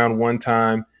ball on the ground one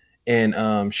time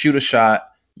and shoot a shot.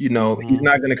 He's Mm-hmm.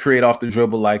 not going to create off the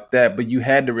dribble like that, but you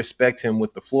had to respect him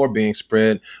with the floor being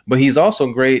spread. But he's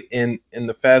also great in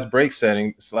the fast break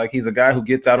setting. It's like he's a guy who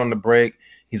gets out on the break.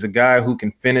 He's a guy who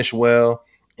can finish well,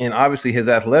 and obviously his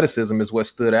athleticism is what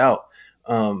stood out.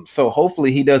 So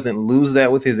hopefully he doesn't lose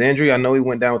that with his injury. I know he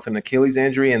went down with an Achilles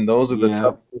injury, and those are the Yeah.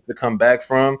 tough things to come back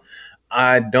from.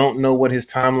 I don't know what his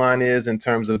timeline is in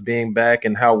terms of being back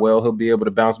and how well he'll be able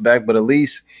to bounce back, but at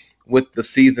least with the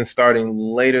season starting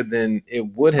later than it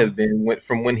would have been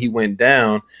from when he went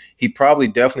down, he probably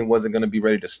definitely wasn't going to be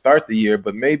ready to start the year,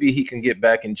 but maybe he can get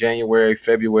back in January,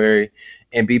 February,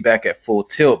 and be back at full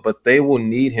tilt. But they will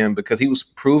need him because he was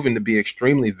proven to be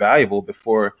extremely valuable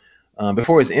before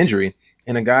his injury.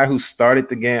 And a guy who started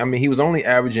the game, I mean, he was only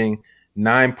averaging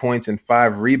 9 points and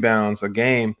 5 rebounds a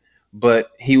game,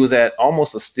 but he was at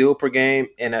almost a steal per game,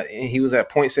 and he was at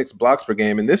 0.6 blocks per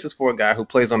game. And this is for a guy who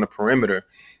plays on the perimeter.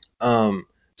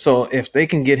 So if they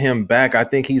can get him back, I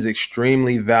think he's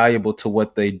extremely valuable to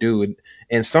what they do.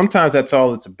 And sometimes that's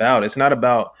all it's about. It's not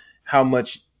about how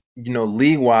much,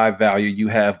 league-wide value you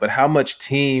have, but how much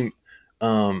team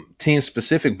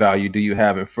specific value do you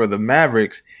have? And for the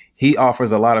Mavericks, he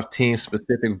offers a lot of team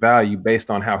specific value based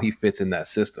on how he fits in that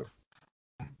system.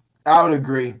 I would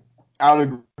agree. I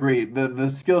would agree. The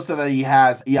skill set that he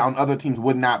has, yeah, on other teams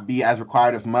would not be as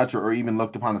required as much or even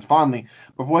looked upon as fondly.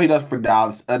 But what he does for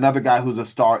Dallas, another guy who's a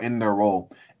star in their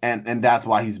role, and that's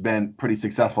why he's been pretty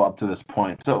successful up to this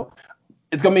point. So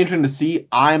it's gonna be interesting to see.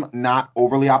 I'm not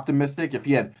overly optimistic. If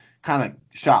he had kind of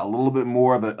shot a little bit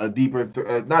more of a deeper,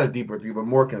 not a deeper three, but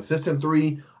more consistent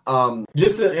three,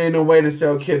 just in a way to say,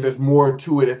 okay, there's more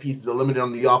to it if he's limited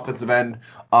on the offensive end,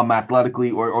 athletically,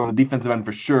 or the defensive end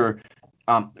for sure.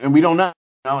 And we don't know.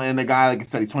 And the guy, like I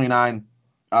said, he's 29.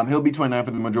 He'll be 29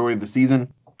 for the majority of the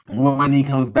season when he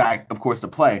comes back, of course, to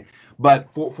play.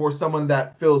 But for someone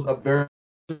that fills a very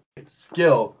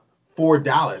skill for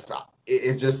Dallas,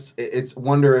 it's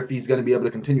wonder if he's going to be able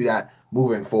to continue that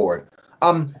moving forward.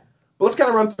 But let's kind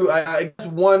of run through, I guess,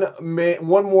 one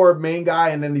more main guy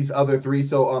and then these other three.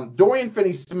 So Dorian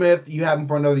Finney-Smith, you have him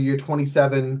for another year,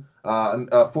 27, a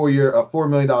 $4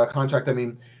 million contract. I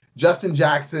mean, Justin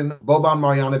Jackson, Boban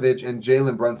Marjanovic, and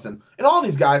Jalen Brunson. And all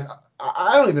these guys,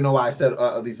 I don't even know why I said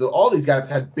these. All these guys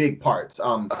had big parts.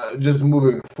 Just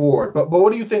moving forward. But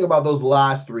what do you think about those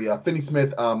last three?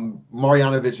 Finney-Smith,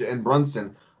 Marjanovic, and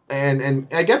Brunson. And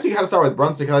I guess you got to start with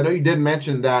Brunson because I know you did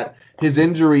mention that his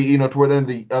injury, toward the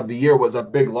end of the year was a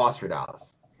big loss for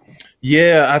Dallas.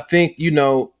 Yeah, I think,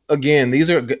 again, these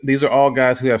are all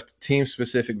guys who have team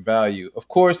specific value. Of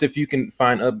course, if you can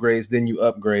find upgrades, then you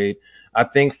upgrade. I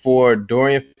think for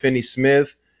Dorian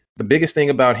Finney-Smith, the biggest thing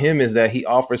about him is that he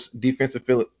offers defensive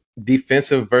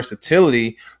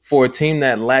versatility for a team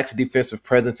that lacks defensive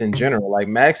presence in general. Like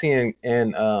Maxey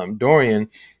and Dorian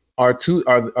are two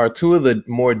of the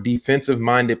more defensive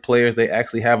minded players they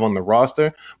actually have on the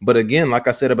roster. But again, like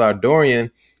I said about Dorian,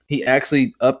 he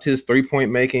actually upped his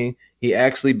 3-point making. He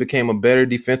actually became a better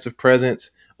defensive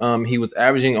presence. He was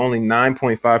averaging only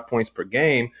 9.5 points per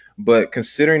game, but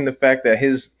considering the fact that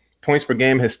his points per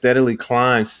game has steadily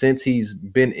climbed since he's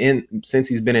been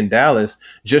in Dallas,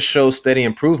 just shows steady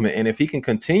improvement. And if he can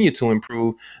continue to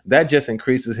improve, that just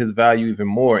increases his value even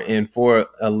more. And for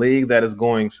a league that is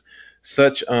going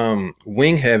such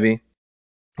wing heavy,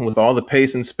 with all the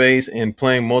pace and space and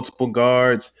playing multiple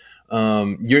guards,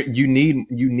 you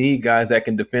need guys that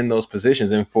can defend those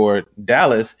positions. And for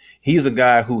Dallas, he's a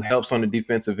guy who helps on the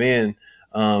defensive end,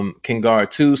 can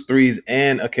guard twos, threes,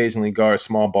 and occasionally guard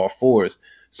small ball fours.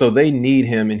 So they need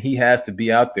him, and he has to be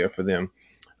out there for them.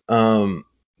 Um,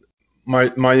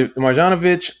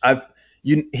 Marjanovic,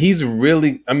 he's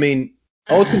really, I mean,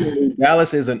 ultimately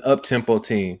Dallas is an up tempo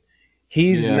team.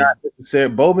 He's Yeah. not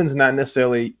necessarily Boban's not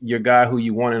necessarily your guy who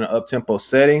you want in an up tempo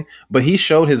setting, but he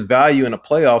showed his value in the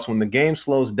playoffs when the game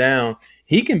slows down.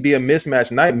 He can be a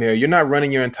mismatch nightmare. You're not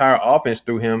running your entire offense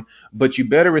through him, but you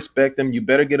better respect him. You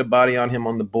better get a body on him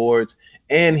on the boards.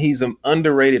 And he's an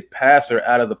underrated passer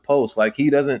out of the post. Like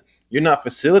you're not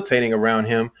facilitating around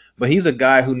him, but he's a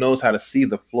guy who knows how to see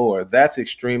the floor. That's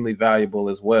extremely valuable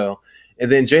as well.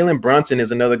 And then Jalen Brunson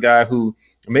is another guy who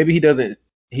maybe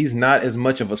he's not as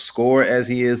much of a scorer as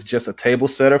he is just a table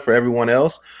setter for everyone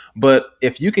else. But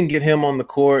if you can get him on the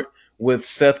court with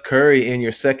Seth Curry in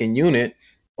your second unit,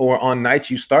 or on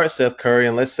nights you start Seth Curry,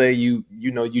 and let's say you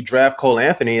draft Cole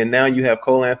Anthony, and now you have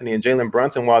Cole Anthony and Jalen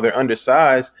Brunson while they're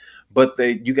undersized, but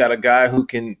you got a guy who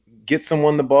can get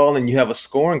someone the ball, and you have a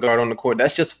scoring guard on the court.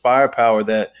 That's just firepower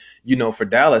that, for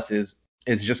Dallas is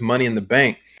just money in the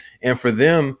bank. And for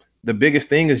them, the biggest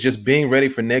thing is just being ready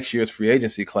for next year's free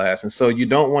agency class. And so you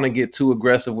don't want to get too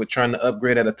aggressive with trying to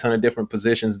upgrade at a ton of different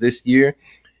positions this year.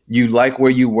 You like where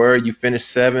you were, you finished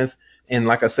seventh. And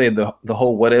like I say, the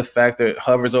whole what if factor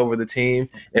hovers over the team.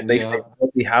 If they stay Yeah.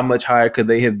 healthy, how much higher could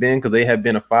they have been? Because they have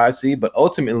been a 5 seed. But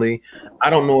ultimately, I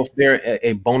don't know if they're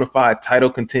a bona fide title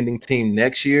contending team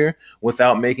next year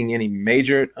without making any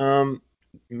major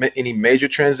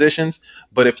transitions.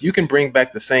 But if you can bring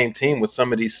back the same team with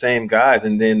some of these same guys,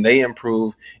 and then they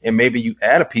improve, and maybe you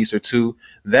add a piece or two,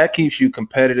 that keeps you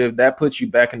competitive. That puts you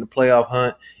back in the playoff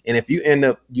hunt. And if you end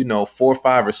up, 4,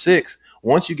 5, or 6,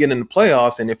 once you get in the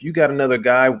playoffs, and if you got another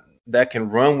guy that can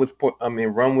run with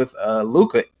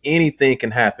Luka, anything can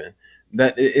happen.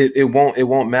 That it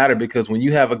won't matter, because when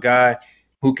you have a guy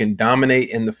who can dominate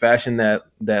in the fashion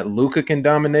that Luka can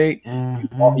dominate,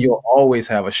 Mm-hmm. you'll always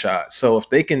have a shot. So if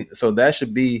they can, so that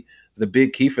should be the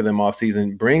big key for them all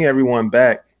season. Bring everyone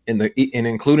back, and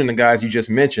including the guys you just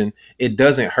mentioned. It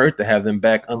doesn't hurt to have them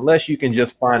back unless you can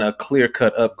just find a clear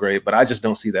cut upgrade. But I just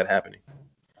don't see that happening.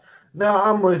 No,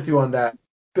 I'm with you on that.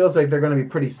 Feels like they're going to be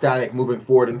pretty static moving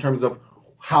forward in terms of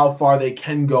how far they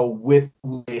can go with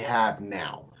who they have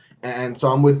now. And so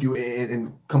I'm with you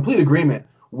in complete agreement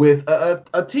with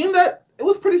a team that it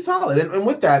was pretty solid. And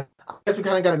with that, I guess we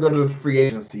kind of got to go to the free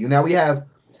agency. Now we have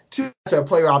two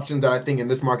player options that I think in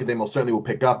this market they most certainly will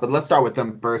pick up. But let's start with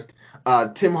them first.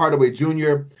 Tim Hardaway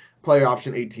Jr., player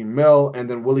option 18 mil, and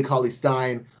then Willie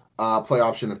Cauley-Stein, player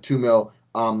option of 2 mil.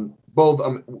 Both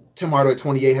Tim Hardaway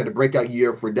 28 had a breakout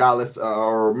year for Dallas,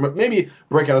 or maybe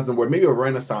breakout isn't the word, maybe a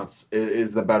renaissance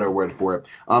is the better word for it.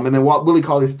 And then Willie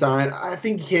Cauley-Stein, I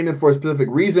think he came in for a specific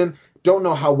reason. Don't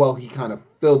know how well he kind of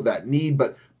filled that need,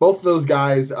 but both of those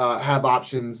guys have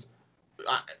options.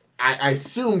 I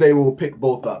assume they will pick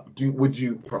both up. Would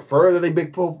you prefer that they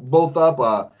pick both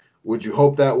up? Would you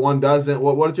hope that one doesn't?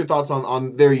 What are your thoughts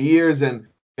on their years and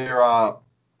their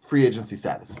free agency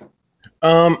status?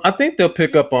 I think they'll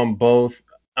pick up on both.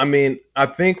 I mean, I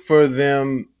think for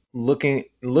them, looking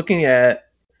at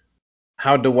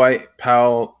how Dwight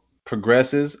Powell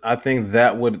progresses, I think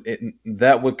that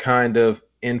would kind of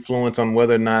influence on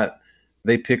whether or not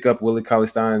they pick up Willie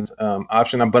Cauley-Stein's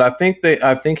option. But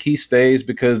I think he stays,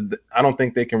 because I don't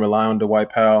think they can rely on Dwight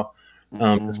Powell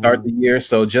to start Mm-hmm. the year.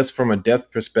 So just from a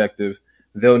depth perspective,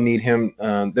 they'll need him.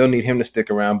 They'll need him to stick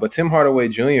around. But Tim Hardaway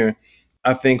Jr.,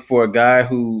 I think for a guy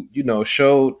who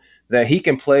showed that he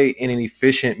can play in an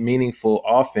efficient, meaningful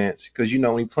offense, because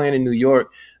when you're playing in New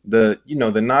York, the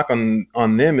knock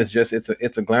on them is just it's a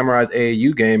glamorized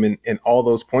AAU game, and all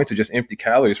those points are just empty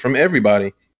calories from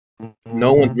everybody.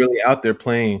 No one's Mm-hmm. really out there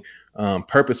playing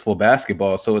purposeful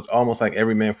basketball. So it's almost like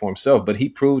every man for himself. But he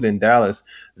proved in Dallas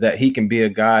that he can be a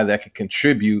guy that can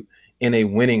contribute in a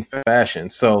winning fashion.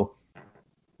 So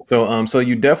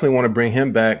you definitely want to bring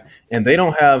him back, and they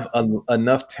don't have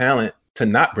enough talent to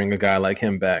not bring a guy like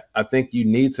him back. I think you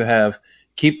need to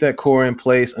keep that core in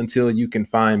place until you can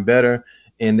find better,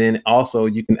 and then also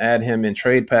you can add him in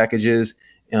trade packages,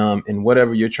 and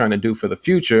whatever you're trying to do for the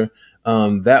future.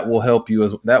 That will help you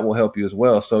as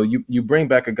well. So you bring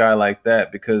back a guy like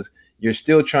that because you're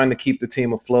still trying to keep the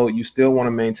team afloat. You still want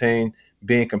to maintain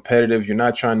being competitive. You're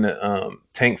not trying to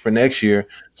tank for next year.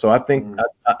 So I think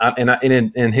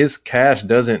and his cash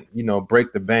doesn't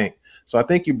break the bank. So I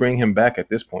think you bring him back at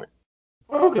this point.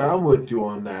 Okay, I'm with you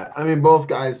on that. I mean, both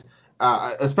guys,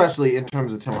 especially in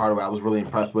terms of Tim Hardaway, I was really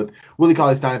impressed with. Willie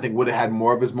Cauley-Stein, I think, would have had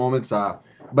more of his moments,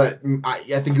 but I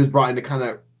think he was brought in to kind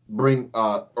of bring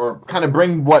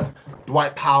what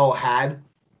Dwight Powell had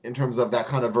in terms of that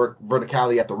kind of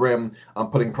verticality at the rim,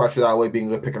 putting pressure that way, being a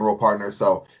good pick and roll partner.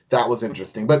 So that was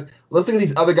interesting. But let's look at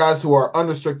these other guys who are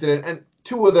unrestricted, and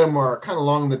two of them are kind of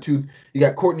long in the tooth. You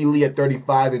got Courtney Lee at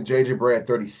 35 and JJ Barea at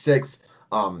 36.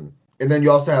 And then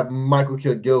you also have Michael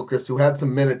Kidd-Gilchrist, who had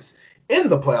some minutes in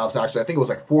the playoffs, actually. I think it was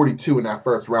like 42 in that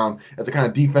first round as a kind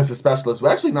of defensive specialist who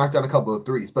actually knocked down a couple of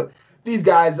threes. But these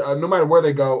guys, no matter where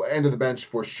they go, end of the bench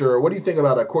for sure. What do you think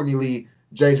about Courtney Lee,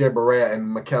 JJ Barea, and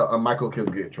Michael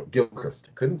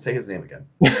Kidd-Gilchrist? Couldn't say his name again.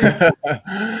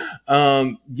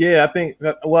 Yeah, I think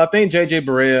JJ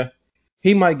Barea,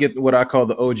 he might get what I call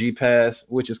the OG pass,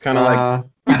 which is kind of like Uh,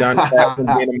 Udonis Haslem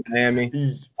being in Miami.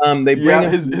 They bring yeah,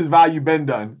 him. his value been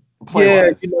done play Yeah,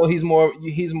 wise.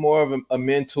 he's more of a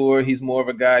mentor. He's more of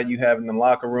a guy you have in the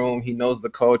locker room. He knows the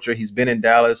culture. He's been in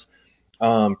Dallas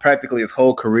practically his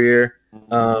whole career.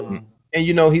 Um, Mm-hmm.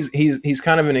 and he's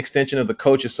kind of an extension of the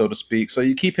coaches, so to speak. So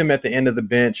you keep him at the end of the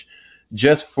bench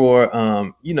just for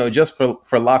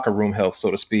locker room health, so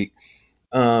to speak.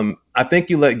 I think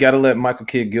gotta let Michael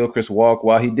Kidd Gilchrist walk.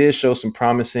 While he showed some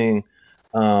promising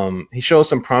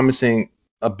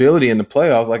ability in the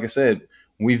playoffs. Like I said,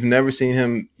 we've never seen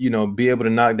him, be able to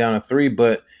knock down a three,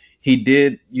 but he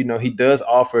does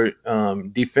offer a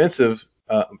defensive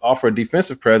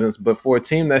presence. But for a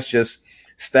team that's just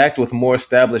stacked with more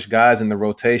established guys in the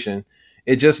rotation,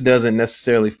 it just doesn't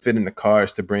necessarily fit in the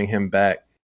cards to bring him back.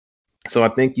 So I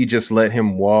think you just let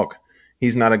him walk.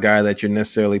 He's not a guy that you're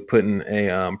necessarily putting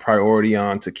a priority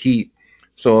on to keep.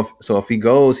 So if he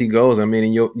goes, he goes. I mean,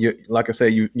 and you like I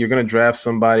said, you're going to draft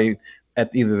somebody at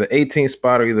either the 18th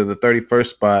spot or either the 31st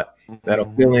spot that'll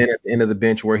fill Mm-hmm. in at the end of the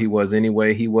bench where he was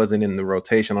anyway. He wasn't in the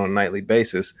rotation on a nightly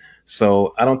basis.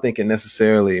 So I don't think it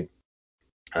necessarily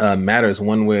matters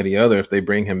one way or the other. If they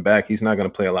bring him back, he's not going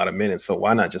to play a lot of minutes. So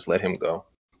why not just let him go?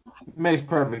 Makes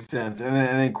perfect sense. And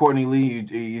then Courtney Lee,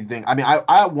 you think? I mean,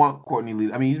 I want Courtney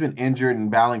Lee. I mean, he's been injured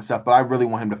and battling stuff, but I really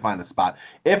want him to find a spot.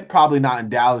 If probably not in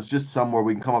Dallas, just somewhere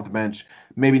we can come off the bench,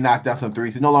 maybe knock down some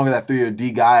threes. He's no longer that 3 or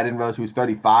D guy. I didn't realize he was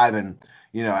 35, and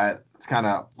it's kind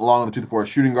of along the 2 to 4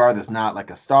 shooting guard. That's not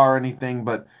like a star or anything,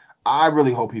 but I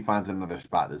really hope he finds another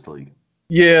spot this league.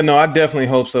 Yeah, no, I definitely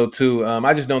hope so too.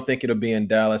 I just don't think it'll be in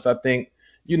Dallas. I think,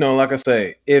 like I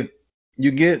say, if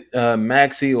you get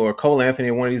Maxey or Cole Anthony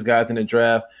or one of these guys in the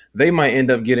draft, they might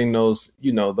end up getting those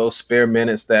spare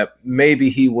minutes that maybe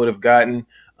he would have gotten.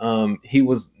 He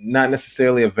was not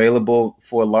necessarily available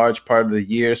for a large part of the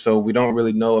year, so we don't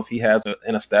really know if he has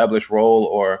an established role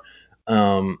or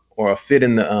a fit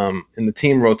in the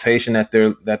team rotation that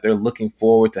they're looking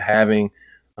forward to having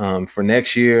for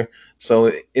next year.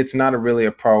 So it's not really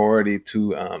a priority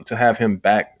to have him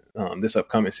back this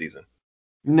upcoming season.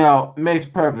 No, makes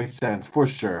perfect sense for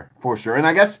sure, for sure. And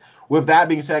I guess with that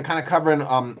being said, kind of covering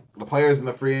the players and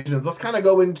the free agents, let's kind of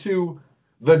go into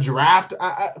the draft.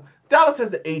 Dallas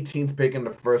has the 18th pick in the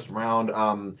first round.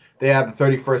 They have the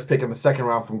 31st pick in the second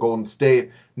round from Golden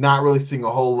State. Not really seeing a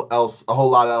whole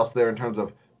lot else there in terms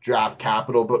of draft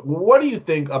capital. But what do you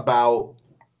think about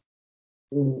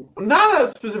not a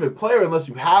specific player unless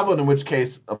you have one, in which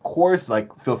case, of course,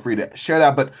 like feel free to share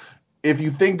that. But if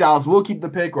you think Dallas will keep the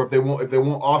pick, or if they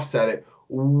won't offset it,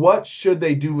 what should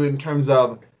they do in terms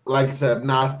of, like I said,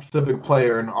 not a specific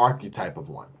player, an archetype of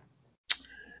one?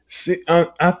 See,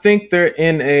 I think they're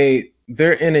in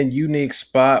a unique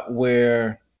spot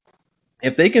where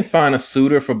If they can find a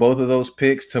suitor for both of those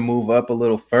picks to move up a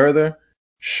little further,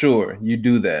 sure, you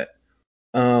do that.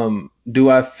 Do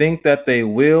I think that they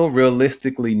will?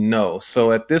 Realistically, no.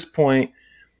 So at this point,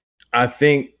 I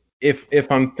think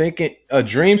if I'm thinking a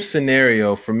dream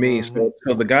scenario for me, so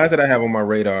the guys that I have on my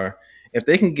radar, if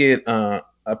they can get a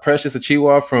Precious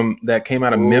Achiuwa from that came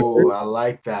out of Memphis, Oh, I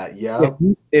like that. if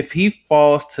Yep. he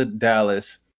falls to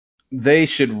Dallas, they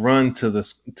should run to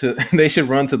they should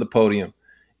run to the podium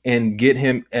and get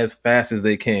him as fast as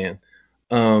they can.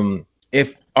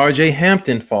 If RJ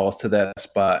Hampton falls to that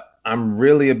spot, I'm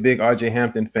really a big RJ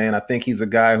Hampton fan. I think he's a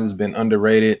guy who's been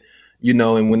underrated,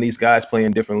 and when these guys play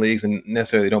in different leagues and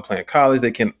necessarily don't play in college,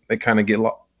 they kind of get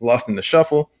lost in the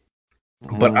shuffle.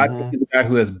 But I think Hmm. he's a guy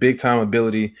who has big time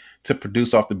ability to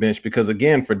produce off the bench because,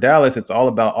 again, for Dallas, it's all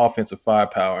about offensive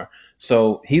firepower.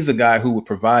 So he's a guy who would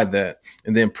provide that.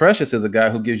 And then Precious is a guy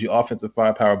who gives you offensive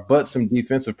firepower, but some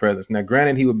defensive presence. Now,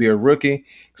 granted, he would be a rookie,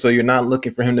 so you're not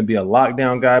looking for him to be a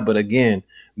lockdown guy. But again,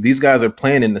 these guys are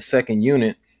playing in the second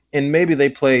unit, and maybe they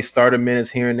play starter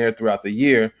minutes here and there throughout the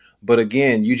year. But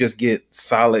again, you just get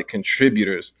solid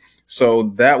contributors.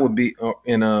 So that would be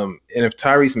and if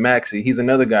Tyrese Maxey, he's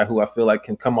another guy who I feel like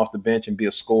can come off the bench and be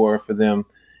a scorer for them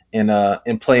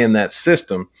and play in that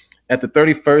system. At the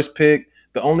 31st pick,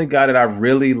 the only guy that I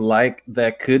really like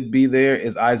that could be there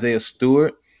is Isaiah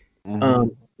Stewart. Hmm.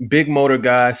 Um, Big motor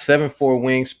guy, 7'4"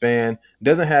 wingspan,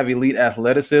 doesn't have elite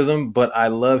athleticism, but I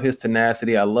love his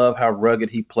tenacity. I love how rugged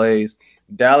he plays.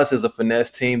 Dallas is a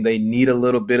finesse team. They need a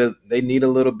little bit of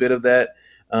that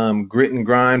grit and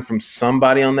grind from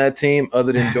somebody on that team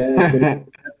other than Dorian.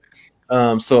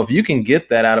 So if you can get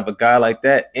that out of a guy like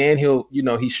that, and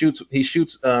he shoots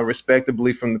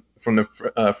respectably from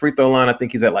the free throw line. I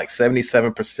think he's at like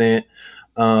 77%.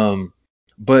 Um,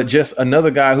 but just another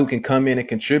guy who can come in and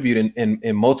contribute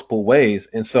in multiple ways.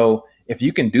 And so if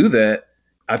you can do that,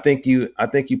 I think you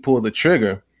pull the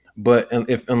trigger. But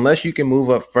if unless you can move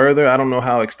up further, I don't know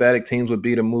how ecstatic teams would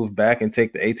be to move back and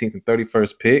take the 18th and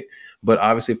 31st pick. But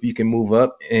obviously, if you can move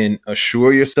up and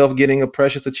assure yourself getting a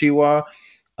Precious Achiuwa,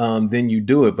 then you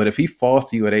do it. But if he falls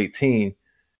to you at 18,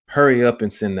 hurry up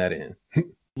and send that in.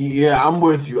 Yeah, I'm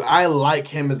with you. I like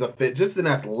him as a fit, just an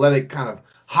athletic kind of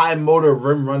high motor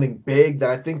rim running big that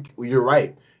I think you're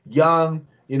right. Young,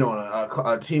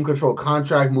 a team control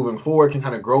contract moving forward can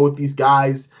kind of grow with these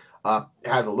guys.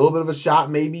 Has a little bit of a shot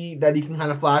maybe that he can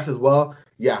kind of flash as well.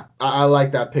 Yeah, I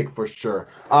like that pick for sure.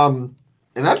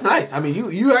 And that's nice. I mean,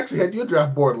 you actually had your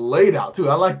draft board laid out too.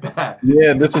 I like that.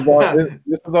 Yeah, this was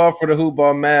all for the hoop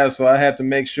ball Mavs, so I had to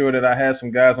make sure that I had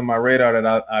some guys on my radar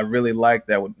that I really liked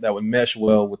that would mesh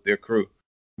well with their crew.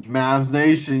 Mavs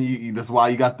Nation, that's why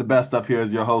you got the best up here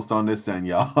as your host on this end,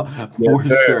 y'all, Yes, for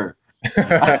sure.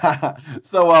 sir.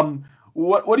 So,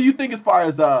 what do you think as far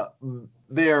as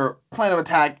their plan of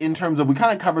attack in terms of we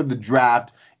kind of covered the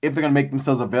draft if they're gonna make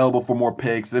themselves available for more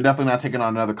picks? They're definitely not taking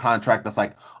on another contract that's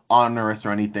like onerous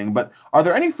or anything. But are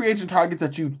there any free agent targets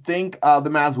that you think the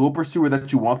Mavs will pursue or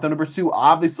that you want them to pursue?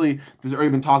 Obviously, there's already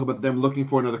been talk about them looking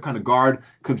for another kind of guard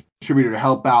contributor to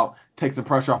help out, take some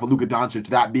pressure off of Luka Doncic,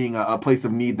 that being a place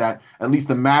of need that at least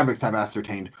the Mavericks have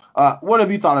ascertained. What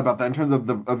have you thought about that in terms of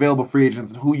the available free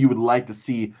agents and who you would like to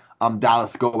see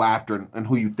Dallas go after and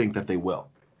who you think that they will?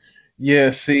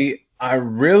 Yeah, see, I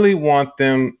really want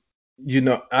them,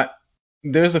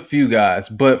 there's a few guys,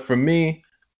 but for me,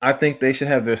 I think they should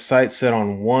have their sights set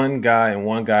on one guy and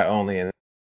one guy only. And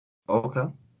Okay.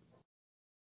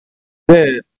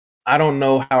 then I don't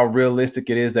know how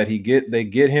realistic it is that they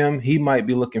get him. He might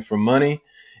be looking for money.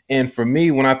 And for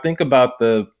me, when I think about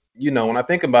the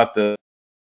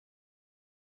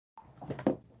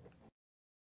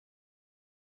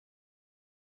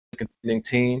contending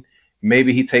team,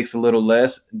 maybe he takes a little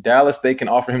less. Dallas, they can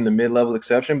offer him the mid-level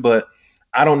exception, but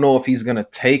I don't know if he's gonna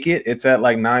take it. It's at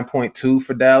like 9.2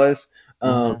 for Dallas.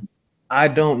 Um, Mm-hmm. I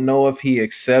don't know if he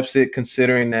accepts it,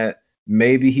 considering that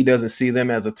maybe he doesn't see them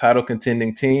as a title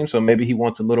contending team, so maybe he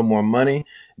wants a little more money.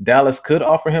 Dallas could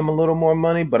offer him a little more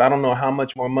money, but I don't know how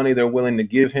much more money they're willing to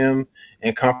give him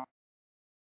and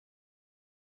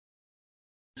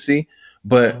see,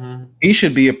 but Mm-hmm. he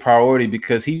should be a priority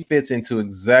because he fits into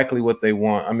exactly what they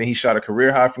want. I mean, he shot a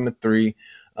career high from the three.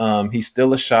 He's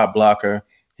still a shot blocker.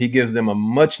 He gives them a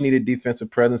much needed defensive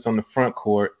presence on the front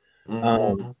court. Um,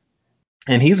 Mm-hmm.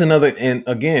 and he's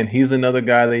another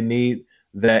guy they need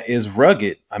that is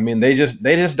rugged. I mean, they just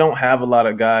don't have a lot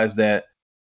of guys that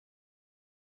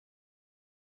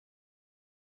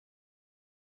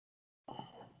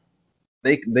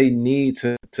they need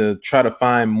to try to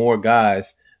find more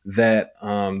guys that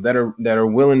are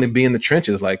willing to be in the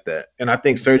trenches like that. And I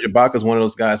think Serge Ibaka is one of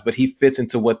those guys, but he fits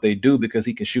into what they do because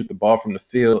he can shoot the ball from the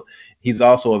field. He's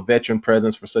also a veteran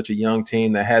presence for such a young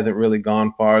team that hasn't really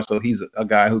gone far. So he's a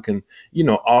guy who can,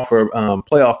 offer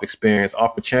playoff experience,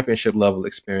 offer championship level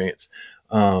experience.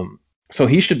 So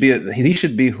he should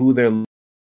be who they're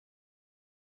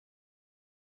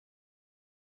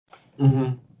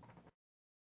Mm-hmm.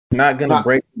 not going to Not.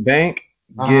 break the bank.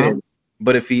 Get Uh-huh. it.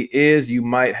 But if he is, you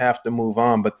might have to move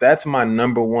on. But that's my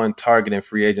number one target in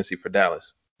free agency for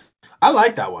Dallas. I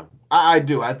like that one. I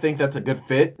do. I think that's a good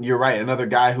fit. You're right. Another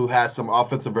guy who has some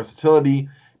offensive versatility,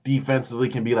 defensively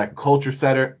can be like a culture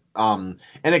setter. And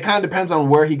it kind of depends on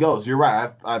where he goes. You're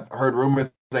right. I've heard rumors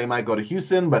they might go to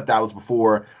Houston, but that was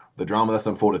before the drama that's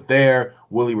unfolded there.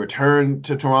 Will he return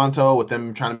to Toronto with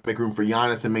them trying to make room for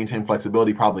Giannis and maintain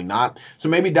flexibility? Probably not. So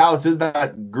maybe Dallas is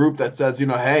that group that says,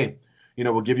 hey,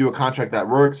 we'll give you a contract that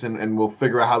works and we'll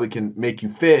figure out how we can make you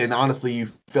fit. And honestly, you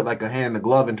fit like a hand in a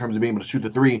glove in terms of being able to shoot the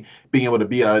three, being able to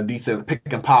be a decent pick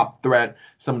and pop threat,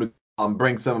 someone to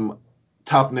bring some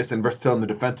toughness and versatility in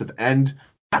the defensive end.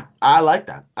 I like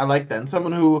that. I like that. And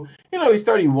someone who, he's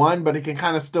 31, but he can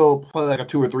kind of still play like a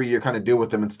 2 or 3 year kind of deal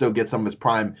with him and still get some of his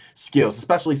prime skills,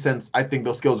 especially since I think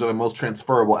those skills are the most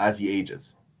transferable as he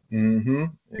ages.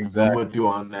 I'm Exactly. with you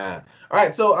on that. All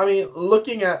right. So,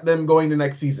 looking at them going to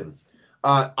next season,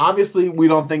 obviously, we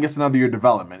don't think it's another year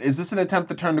development. Is this an attempt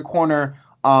to turn the corner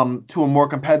to a more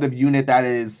competitive unit that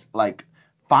is like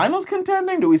finals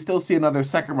contending? Do we still see another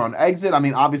second round exit?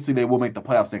 Obviously, they will make the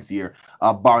playoffs next year,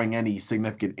 barring any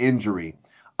significant injury.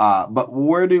 But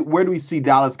where do we see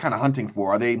Dallas kind of hunting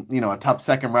for? Are they, a tough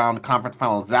second round conference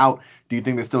finals out? Do you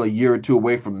think they're still a year or two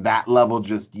away from that level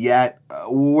just yet?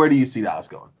 Where do you see Dallas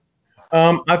going?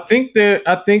 I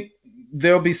think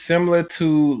they'll be similar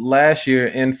to last year.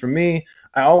 And for me,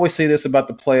 I always say this about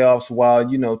the playoffs.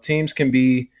 While teams can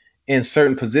be in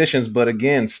certain positions, but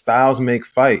again, styles make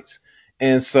fights.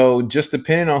 And so, just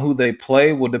depending on who they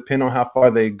play will depend on how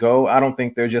far they go. I don't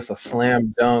think they're just a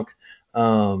slam dunk,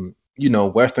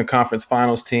 Western Conference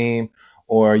Finals team,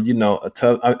 or a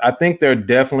tough. I think they're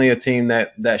definitely a team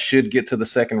that should get to the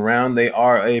second round. They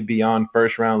are a beyond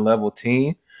first round level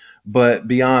team. But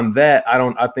beyond that,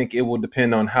 I think it will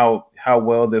depend on how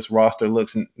well this roster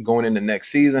looks going into next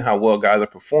season, how well guys are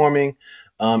performing.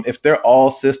 If they're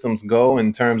all systems go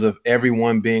in terms of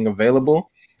everyone being available,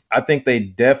 I think they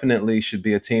definitely should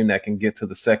be a team that can get to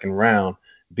the second round.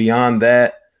 Beyond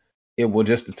that, it will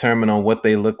just determine on what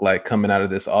they look like coming out of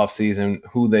this offseason,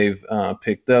 who they've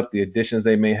picked up, the additions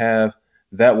they may have.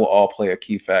 That will all play a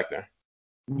key factor.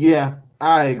 Yeah,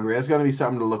 I agree. It's going to be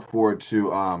something to look forward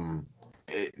to.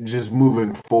 Just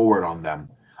moving forward on them.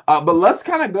 But let's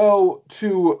kind of go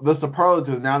to the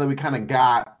superlatives now that we kind of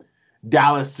got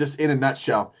Dallas just in a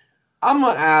nutshell. I'm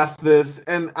gonna ask this,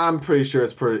 and I'm pretty sure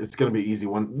it's gonna be an easy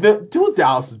one. Who's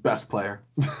Dallas's best player?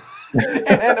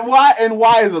 and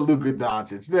why is it Luka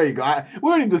Doncic? There you go. We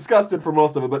already discussed it for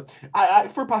most of it, but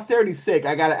for posterity's sake,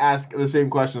 I gotta ask the same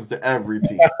questions to every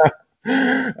team.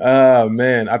 Oh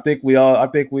man, I think we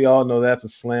all know that's a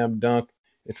slam dunk.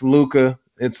 It's Luca.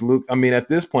 It's Luke. At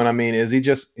this point,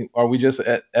 are we just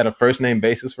at a first name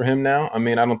basis for him now? I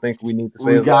don't think we need to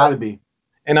say We his last. gotta be.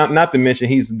 And not to mention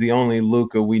he's the only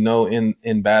Luca we know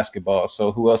in basketball.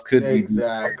 So who else could we be talking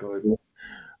Exactly.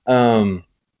 to?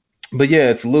 But yeah,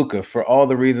 it's Luca for all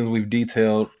the reasons we've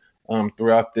detailed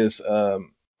throughout this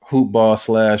hoop ball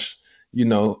slash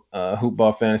hoop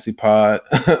ball fantasy pod.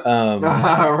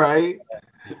 All right.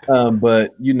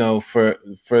 But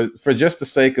for just the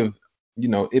sake of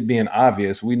it being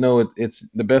obvious, we know it's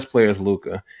the best player is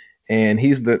Luca, and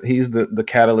he's the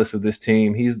catalyst of this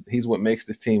team. He's what makes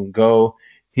this team go.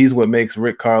 He's what makes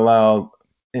Rick Carlisle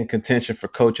in contention for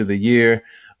Coach of the Year.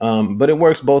 But it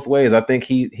works both ways. I think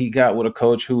he got with a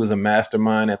coach who was a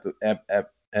mastermind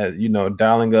at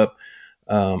dialing up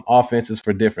offenses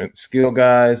for different skill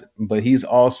guys, but he's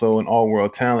also an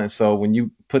all-world talent. So when you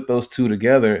put those two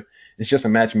together, it's just a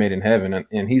match made in heaven,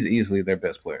 and he's easily their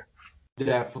best player.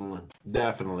 Definitely,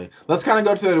 definitely. Let's kind of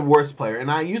go to the worst player.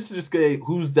 And I used to just say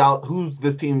who's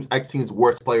this team's X team's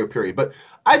worst player, period. But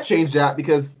I changed that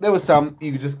because there was some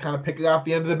you could just kind of pick it off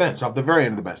the end of the bench, off the very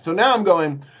end of the bench. So now I'm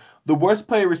going the worst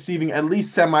player receiving at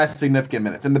least semi-significant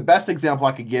minutes. And the best example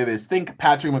I could give is think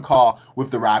Patrick McCaw with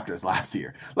the Raptors last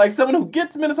year. Like someone who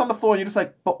gets minutes on the floor and you're just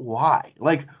like, but why?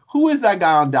 Like, who is that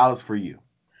guy on Dallas for you?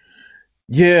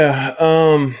 Yeah,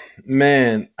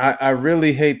 man, I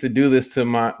really hate to do this to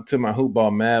my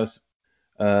hoopball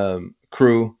Mavs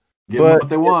crew, Give them but what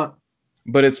they want.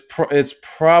 it's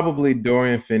probably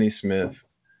Dorian Finney-Smith.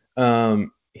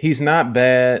 He's not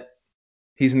bad,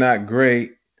 he's not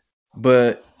great,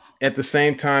 but at the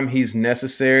same time, he's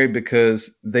necessary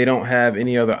because they don't have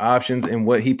any other options, and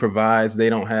what he provides, they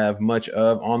don't have much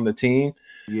of on the team.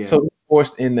 Yeah. So he's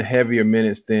forced in the heavier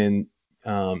minutes than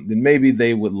maybe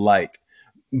they would like.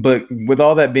 But with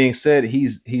all that being said,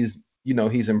 he's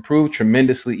improved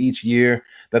tremendously each year.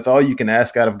 That's all you can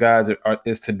ask out of guys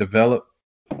is to develop.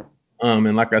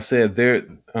 And like I said,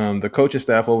 the coaching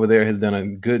staff over there has done a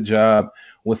good job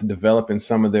with developing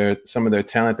some of their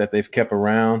talent that they've kept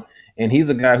around. And he's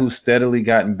a guy who's steadily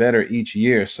gotten better each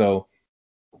year. So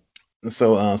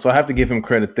I have to give him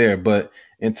credit there. But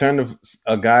in terms of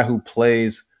a guy who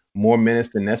plays more minutes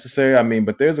than necessary, I mean,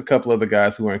 but there's a couple other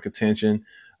guys who are in contention.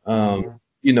 Um,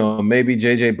 Hmm. Maybe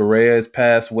JJ Barea is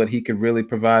past what he could really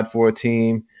provide for a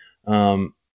team.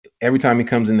 Um, every time he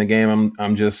comes in the game,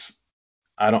 I'm just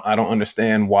I don't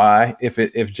understand why. If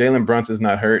Jalen Brunson's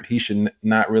not hurt, he should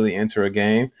not really enter a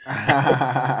game.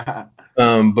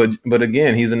 But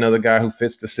again, he's another guy who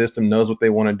fits the system, knows what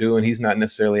they want to do, and he's not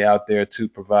necessarily out there to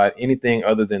provide anything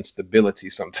other than stability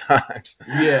sometimes.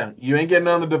 Yeah, you ain't getting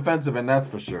on the defensive end, that's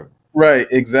for sure. Right,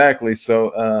 exactly.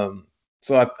 So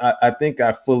I think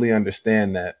I fully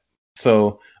understand that.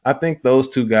 So I think those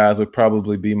two guys would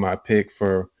probably be my pick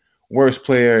for worst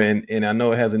player, and I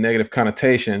know it has a negative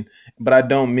connotation, but I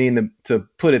don't mean to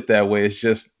put it that way. It's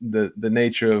just the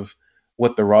nature of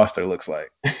what the roster looks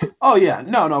like. Oh yeah,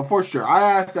 no, for sure. I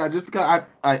asked that just because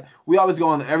we always go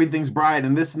on everything's bright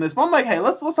and this, but I'm like, hey,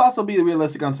 let's also be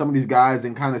realistic on some of these guys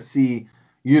and kind of see,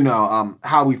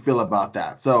 how we feel about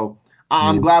that. So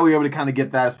I'm Yeah. glad we were able to kind of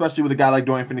get that, especially with a guy like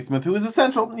Dorian Finney-Smith, who is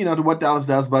essential, to what Dallas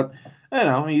does, but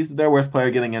he's their worst player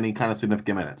getting any kind of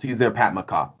significant minutes. He's their Pat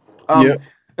McCaw. Yeah.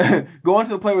 Um, Going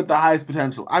to the player with the highest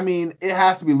potential. I mean, it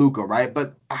has to be Luka, right?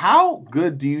 But how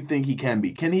good do you think he can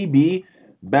be? Can he be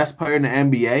best player in the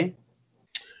NBA?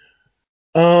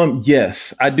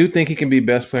 Yes, I do think he can be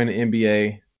best player in the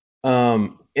NBA.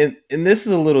 And this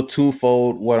is a little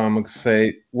twofold what I'm gonna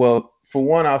say. Well, for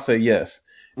one, I'll say yes.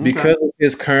 Okay. Because of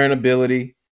his current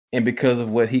ability and because of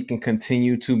what he can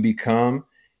continue to become,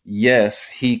 yes,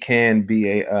 he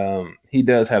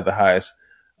does have the highest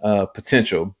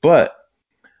potential. But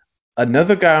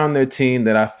another guy on their team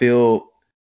that I feel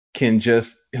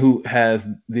who has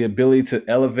the ability to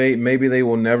elevate, maybe they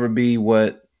will never be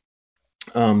what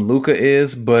Luca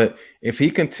is, but if he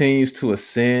continues to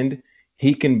ascend,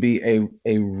 he can be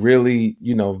a really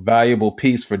valuable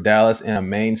piece for Dallas and a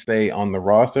mainstay on the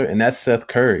roster, and that's Seth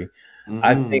Curry.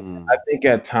 I think I Mm-hmm. think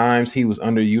at times he was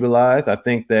underutilized. I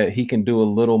think that he can do a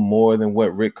little more than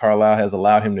what Rick Carlisle has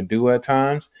allowed him to do at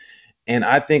times. And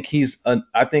I think he is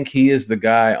the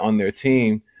guy on their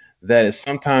team that is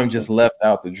sometimes just left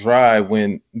out to dry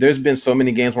when there's been so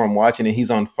many games where I'm watching and he's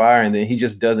on fire and then he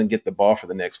just doesn't get the ball for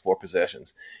the next four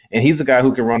possessions. And he's a guy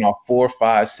who can run off 4,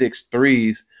 5, 6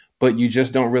 threes, but you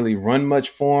just don't really run much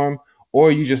for him,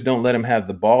 or you just don't let him have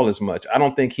the ball as much. I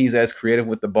don't think he's as creative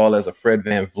with the ball as a Fred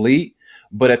Van Vliet,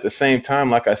 but at the same time,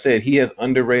 like I said, he has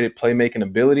underrated playmaking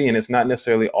ability, and it's not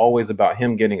necessarily always about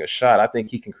him getting a shot. I think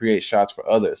he can create shots for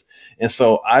others. And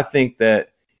so I think that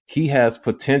he has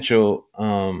potential.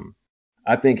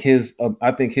 I think his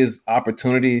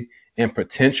opportunity and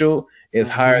potential is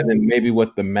higher Mm-hmm. than maybe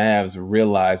what the Mavs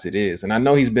realize it is. And I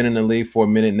know he's been in the league for a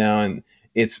minute now, and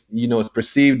it's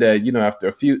perceived that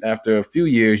after a few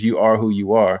years you are who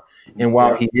you are. And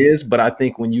while Yeah. he is, but I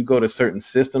think when you go to certain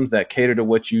systems that cater to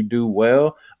what you do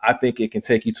well, I think it can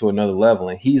take you to another level.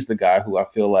 And he's the guy who I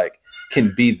feel like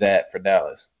can be that for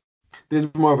Dallas. There's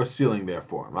more of a ceiling there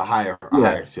for him, a Yeah,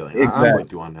 higher ceiling. I'm exactly.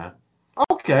 with you on that.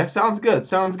 Okay, sounds good.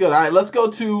 Sounds good. All right, let's go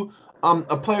to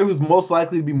a player who's most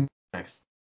likely to be next.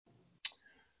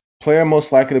 Player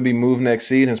most likely to be moved next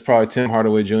season is probably Tim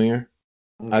Hardaway Jr.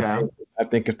 I Okay. think I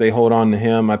think if they hold on to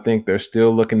him, I think they're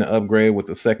still looking to upgrade with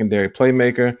a secondary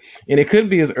playmaker, and it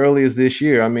could be as early as this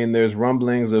year. I mean, there's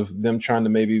rumblings of them trying to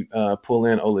maybe pull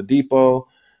in Oladipo.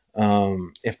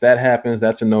 If that happens,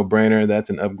 that's a no-brainer.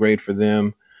 That's an upgrade for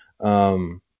them.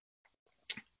 Um,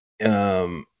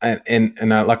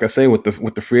 like I say, with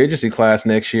the free agency class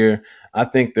next year, I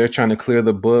think they're trying to clear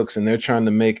the books and they're trying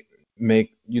to make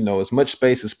as much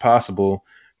space as possible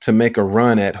to make a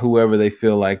run at whoever they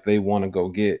feel like they want to go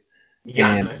get.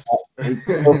 And Giannis.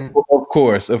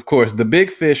 of course, the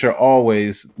big fish are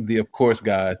always the of course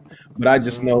guys. But I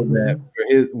just know that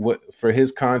Hmm. for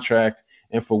his contract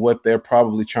and for what they're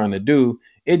probably trying to do,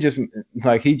 it just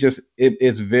like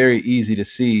it's very easy to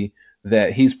see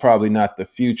that he's probably not the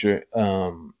future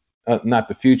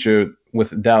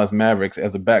with Dallas Mavericks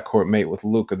as a backcourt mate with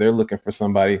Luka. They're looking for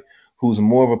somebody who's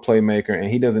more of a playmaker, and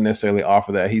he doesn't necessarily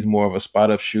offer that. He's more of a spot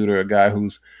up shooter, a guy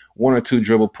who's one or two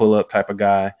dribble pull up type of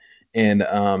guy. and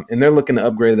they're looking to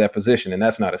upgrade that position, and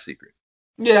that's not a secret.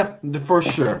 Yeah, for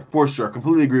sure, for sure.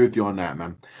 Completely agree with you on that,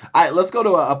 man. All right, let's go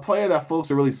to a player that folks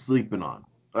are really sleeping on.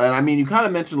 And I mean, you kind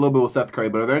of mentioned a little bit with Seth Curry,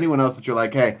 but are there anyone else that you're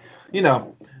like, hey,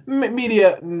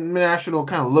 media, national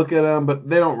kind of look at him, but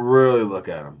they don't really look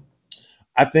at him?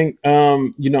 I think,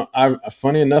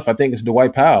 funny enough, I think it's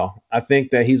Dwight Powell. I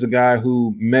think that he's a guy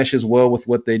who meshes well with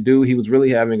what they do. He was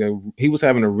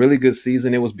having a really good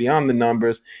season. It was beyond the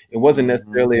numbers. It wasn't Mm-hmm.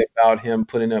 necessarily about him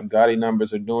putting up gaudy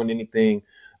numbers or doing anything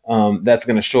that's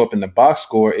going to show up in the box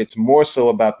score. It's more so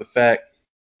about the fact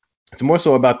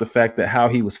that how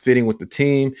he was fitting with the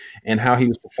team and how he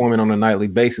was performing on a nightly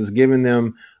basis, giving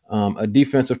them a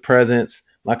defensive presence.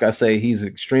 Like I say, he's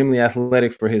extremely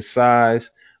athletic for his size,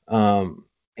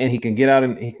 and he can get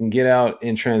out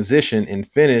in transition and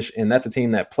finish. And that's a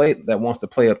team that wants to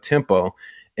play up tempo.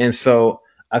 And so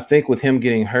I think with him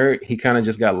getting hurt, he kind of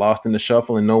just got lost in the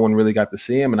shuffle, and no one really got to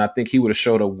see him. And I think he would have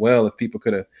showed up well if people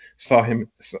could have saw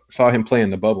him play in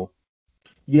the bubble.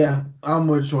 Yeah, I'm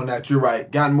with you on that. You're right.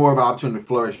 Gotten more of an opportunity to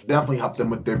flourish. Definitely helped them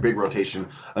with their big rotation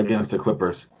against the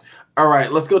Clippers. All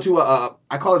right, let's go to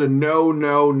I call it a no,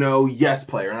 no, no, yes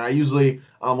player. And I usually,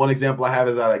 one example I have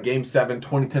is at a Game 7,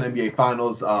 2010 NBA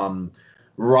Finals.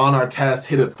 Ron Artest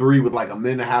hit a three with like a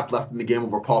minute and a half left in the game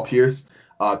over Paul Pierce.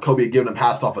 Kobe had given him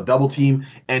pass off a double team,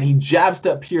 and he jab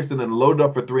stepped Pierce and then loaded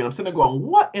up for three. And I'm sitting there going,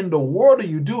 what in the world are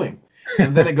you doing?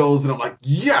 And then it goes, and I'm like,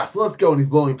 yes, let's go. And he's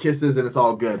blowing kisses, and it's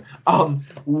all good.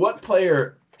 What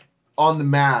player on the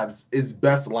Mavs is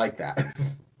best like that?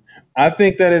 I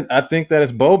think that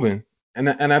it's Boban, and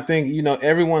I think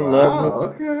everyone loves him.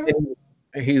 Wow. Okay.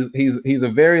 He's a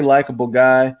very likable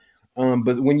guy.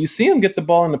 But when you see him get the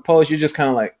ball in the post, you're just kind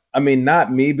of like, I mean,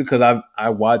 not me because I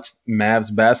watched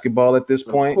Mavs basketball at this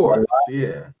Of point a lot, course.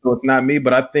 Yeah. so it's not me.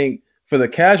 But I think for the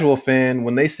casual fan,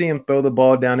 when they see him throw the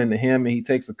ball down into him and he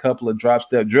takes a couple of drop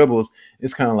step dribbles,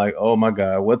 it's kind of like, oh my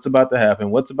God, what's about to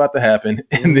happen? What's about to happen?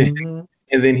 Mm-hmm.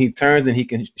 And then he turns and he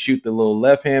can shoot the little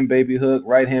left hand baby hook,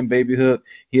 right hand baby hook.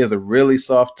 He has a really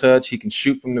soft touch. He can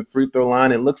shoot from the free throw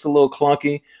line. It looks a little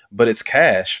clunky, but it's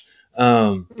cash.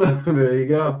 Um, There you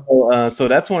go. so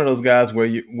that's one of those guys where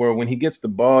when he gets the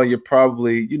ball, you're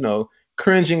probably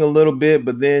cringing a little bit,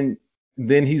 but then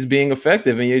he's being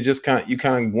effective, and you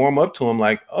kind of warm up to him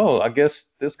like, oh, I guess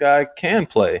this guy can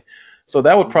play. So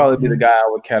that would probably be the Mm-hmm. guy I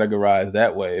would categorize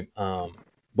that way.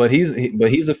 But he's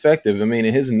effective. I mean,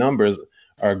 and his numbers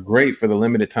are great for the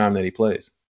limited time that he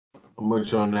plays. I'm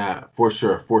with you on that for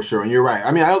sure, for sure. And you're right.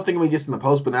 I mean, I don't think when he gets in the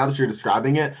post, but now that you're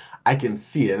describing it, I can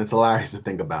see it, and it's hilarious to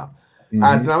think about.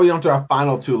 All right, so Hmm. now we on to our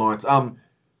final two, Lawrence.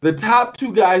 The top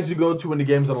two guys you go to when the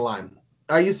game's on the line.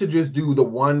 I used to just do the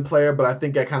one player, but I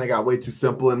think I kind of got way too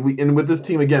simple. And with this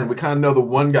team again, we kind of know the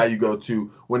one guy you go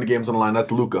to when the game's on the line.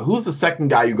 That's Luka. Who's the second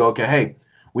guy you go? Okay, hey,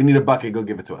 we need a bucket. Go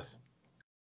give it to us.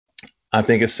 I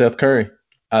think it's Seth Curry.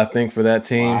 I think for that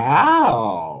team, I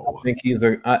Wow. think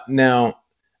now.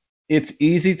 It's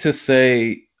easy to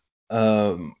say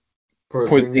Porzingis,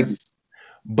 Porzingis.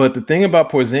 but the thing about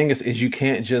Porzingis is you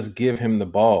can't just give him the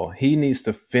ball. He needs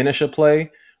to finish a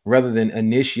play rather than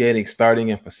initiating,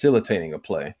 starting, and facilitating a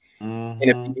play. Mm-hmm.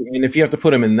 And if you have to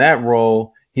put him in that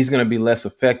role, he's going to be less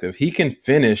effective. He can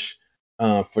finish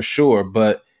for sure,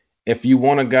 but if you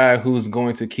want a guy who's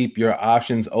going to keep your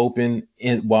options open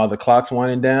while the clock's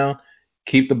winding down,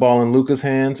 keep the ball in Luka's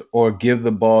hands or give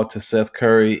the ball to Seth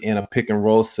Curry in a pick and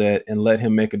roll set and let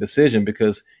him make a decision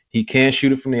because he can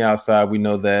shoot it from the outside. We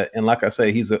know that, and like I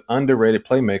say, he's an underrated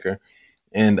playmaker.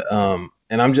 And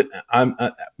I'm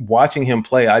watching him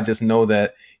play. I just know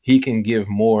that he can give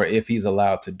more if he's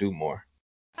allowed to do more.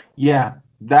 Yeah,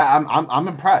 that I'm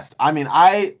impressed. I mean,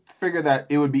 I figure that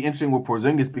it would be interesting with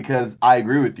Porzingis because I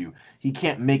agree with you. He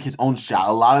can't make his own shot.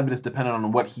 A lot of it is dependent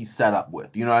on what he's set up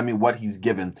with. You know what I mean? What he's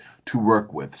given to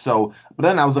work with. So, but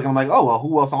then I was looking, I'm like, oh well,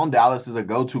 who else on Dallas is a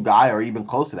go-to guy or even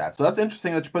close to that? So that's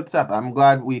interesting that you put this up. I'm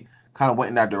glad we kind of went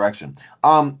in that direction.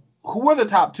 Who are the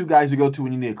top two guys you go to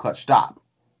when you need a clutch stop?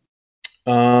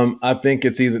 I think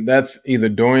that's either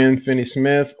Dorian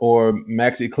Finney-Smith or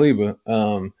Maxi Kleber.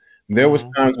 There was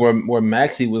Mm-hmm. times where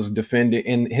Maxi was defending,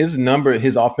 and his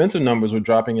offensive numbers were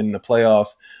dropping in the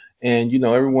playoffs, and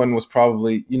everyone was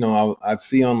probably I'd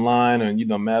see online and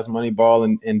Mass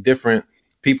Moneyball and different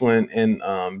people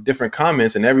in different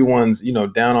comments, and everyone's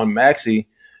down on Maxi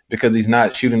because he's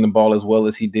not shooting the ball as well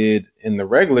as he did in the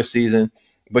regular season.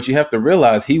 But you have to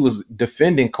realize he was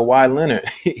defending Kawhi Leonard.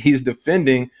 He's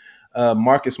defending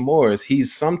Marcus Morris.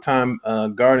 He's sometime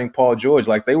guarding Paul George.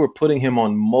 Like they were putting him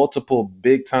on multiple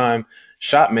big time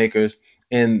shot makers,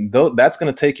 and that's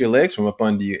going to take your legs from up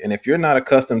under you. And if you're not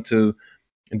accustomed to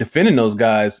defending those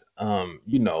guys,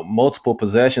 multiple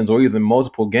possessions or even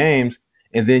multiple games,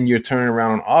 and then you're turning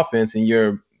around on offense and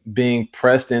you're being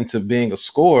pressed into being a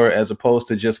scorer as opposed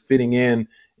to just fitting in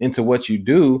into what you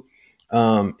do.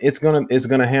 It's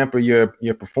gonna hamper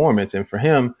your performance. And for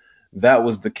him, that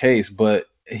was the case. But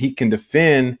he can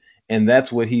defend, and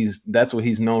that's what he's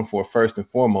known for first and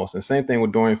foremost. And same thing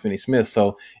with Dorian Finney-Smith.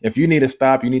 So if you need a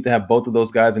stop, you need to have both of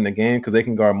those guys in the game because they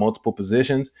can guard multiple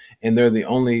positions, and they're the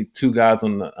only two guys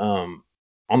on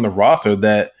the roster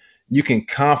that you can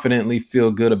confidently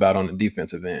feel good about on the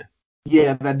defensive end.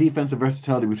 Yeah, that defensive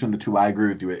versatility between the two, I agree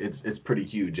with you. It's pretty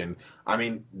huge, and I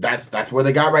mean that's where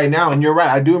they got right now. And you're right.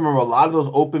 I do remember a lot of those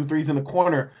open threes in the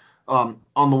corner. On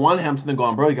the one hand, I'm sitting there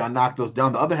going, bro, you gotta knock those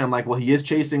down. The other hand, like, well, he is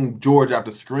chasing George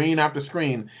after screen,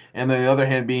 and then the other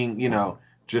hand being,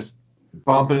 just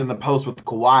bumping in the post with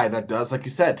Kawhi. That does, like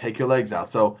you said, take your legs out.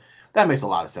 So that makes a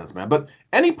lot of sense, man. But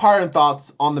any parting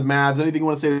thoughts on the Mavs? Anything you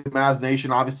want to say to the Mavs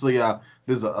Nation? Obviously,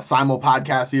 there's a simul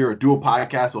podcast here, a dual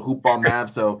podcast with Hoopball Mavs.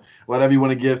 So whatever you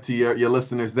want to give to your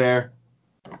listeners there.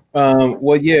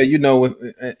 Well, yeah,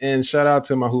 and shout out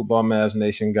to my Hoopball Mavs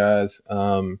Nation guys,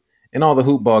 and all the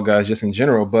Hoopball guys just in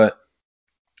general. But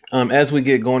as we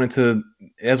get going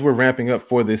as we're ramping up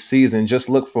for this season, just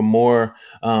look for more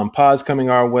pods coming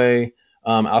our way.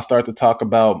 I'll start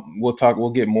to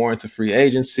we'll get more into free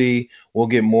agency. We'll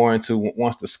get more into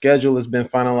once the schedule has been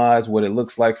finalized, what it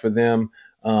looks like for them,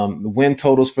 the win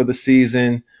totals for the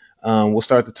season. We'll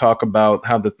start to talk about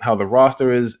how the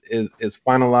roster is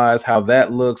finalized, how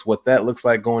that looks, what that looks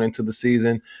like going into the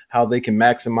season, how they can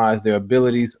maximize their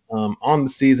abilities on the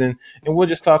season, and we'll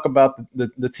just talk about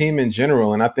the team in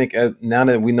general. And I think now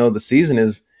that we know the season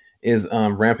is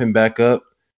ramping back up,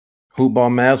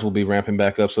 Hoopball Mavs will be ramping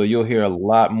back up, so you'll hear a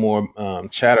lot more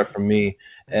chatter from me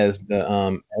as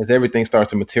everything starts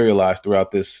to materialize throughout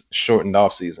this shortened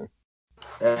off season.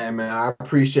 Hey, man, I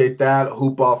appreciate that.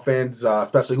 Hoopball fans,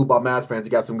 especially Hoopball Mavs fans,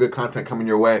 you got some good content coming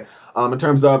your way. In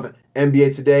terms of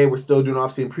NBA today, we're still doing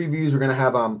off-season previews. We're going to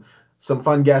have some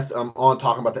fun guests on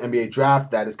talking about the NBA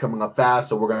draft. That is coming up fast,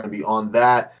 so we're going to be on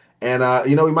that. And,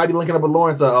 we might be linking up with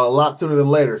Lawrence a lot sooner than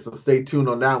later, so stay tuned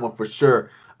on that one for sure.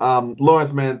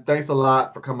 Lawrence, man, thanks a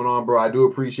lot for coming on, bro. I do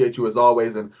appreciate you as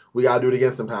always, and we got to do it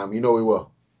again sometime. You know we will.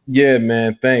 Yeah,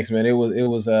 man. Thanks, man. It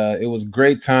was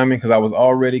great timing because I was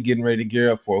already getting ready to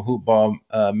gear up for a Hoopball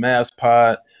Mavs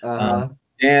pod. Uh-huh.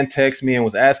 Dan texted me and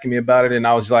was asking me about it, and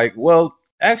I was like, well,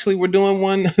 actually, we're doing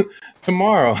one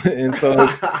tomorrow, and so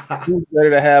who's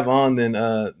better to have on than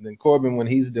Corbin when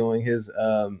he's doing his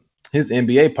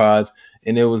NBA pods,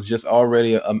 and it was just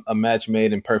already a match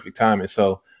made in perfect timing.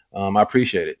 So I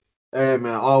appreciate it. Hey,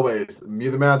 man, always.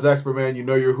 You're the Mavs expert, man. You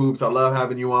know your hoops. I love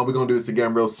having you on. We're going to do this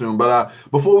again real soon. But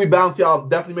before we bounce, y'all,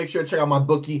 definitely make sure to check out my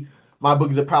bookie. My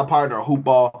bookie's a proud partner of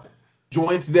Hoopball.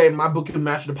 Join today. My bookie will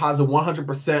match your deposit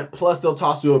 100%. Plus, they'll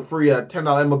toss you a free $10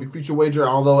 MLB future wager,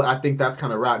 although I think that's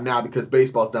kind of wrapped now because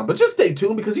baseball's done. But just stay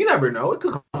tuned because you never know. It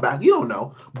could come back. You don't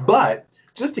know. But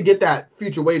just to get that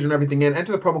future wager and everything in,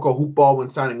 enter the promo code Hoopball when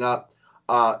signing up.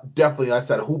 Definitely, like I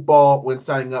said, Hoopball when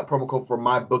signing up, promo code for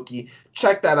my bookie.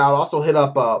 Check that out. Also hit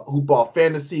up Hoopball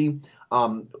Fantasy.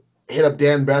 Hit up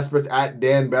Dan Vespers at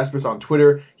Dan Vespers on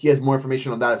Twitter. He has more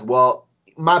information on that as well.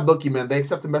 My bookie, man, they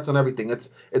accept bets on everything. It's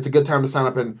a good time to sign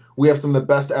up, and we have some of the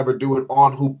best to ever do it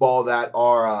on Hoopball that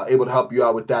are able to help you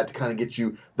out with that to kind of get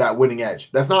you that winning edge.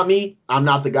 That's not me. I'm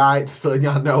not the guy, so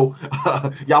y'all know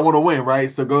y'all want to win, right?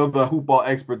 So go to the Hoopball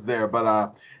experts there.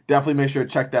 But definitely make sure to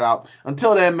check that out.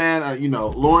 Until then, man,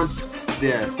 Lawrence,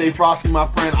 yeah, stay frosty, my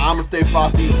friend. I'ma stay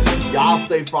frosty. Y'all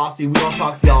stay frosty. We gonna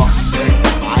talk to y'all next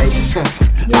time, all right?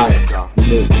 All right, y'all.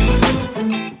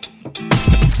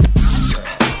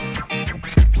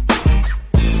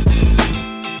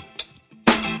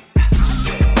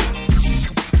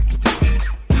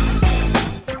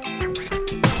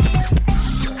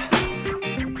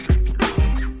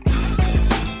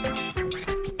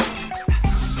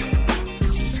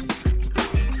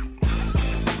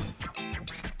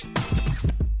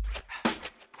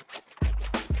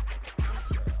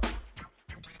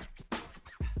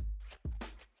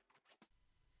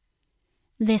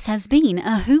 This has been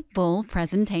a Hoop Ball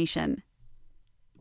presentation.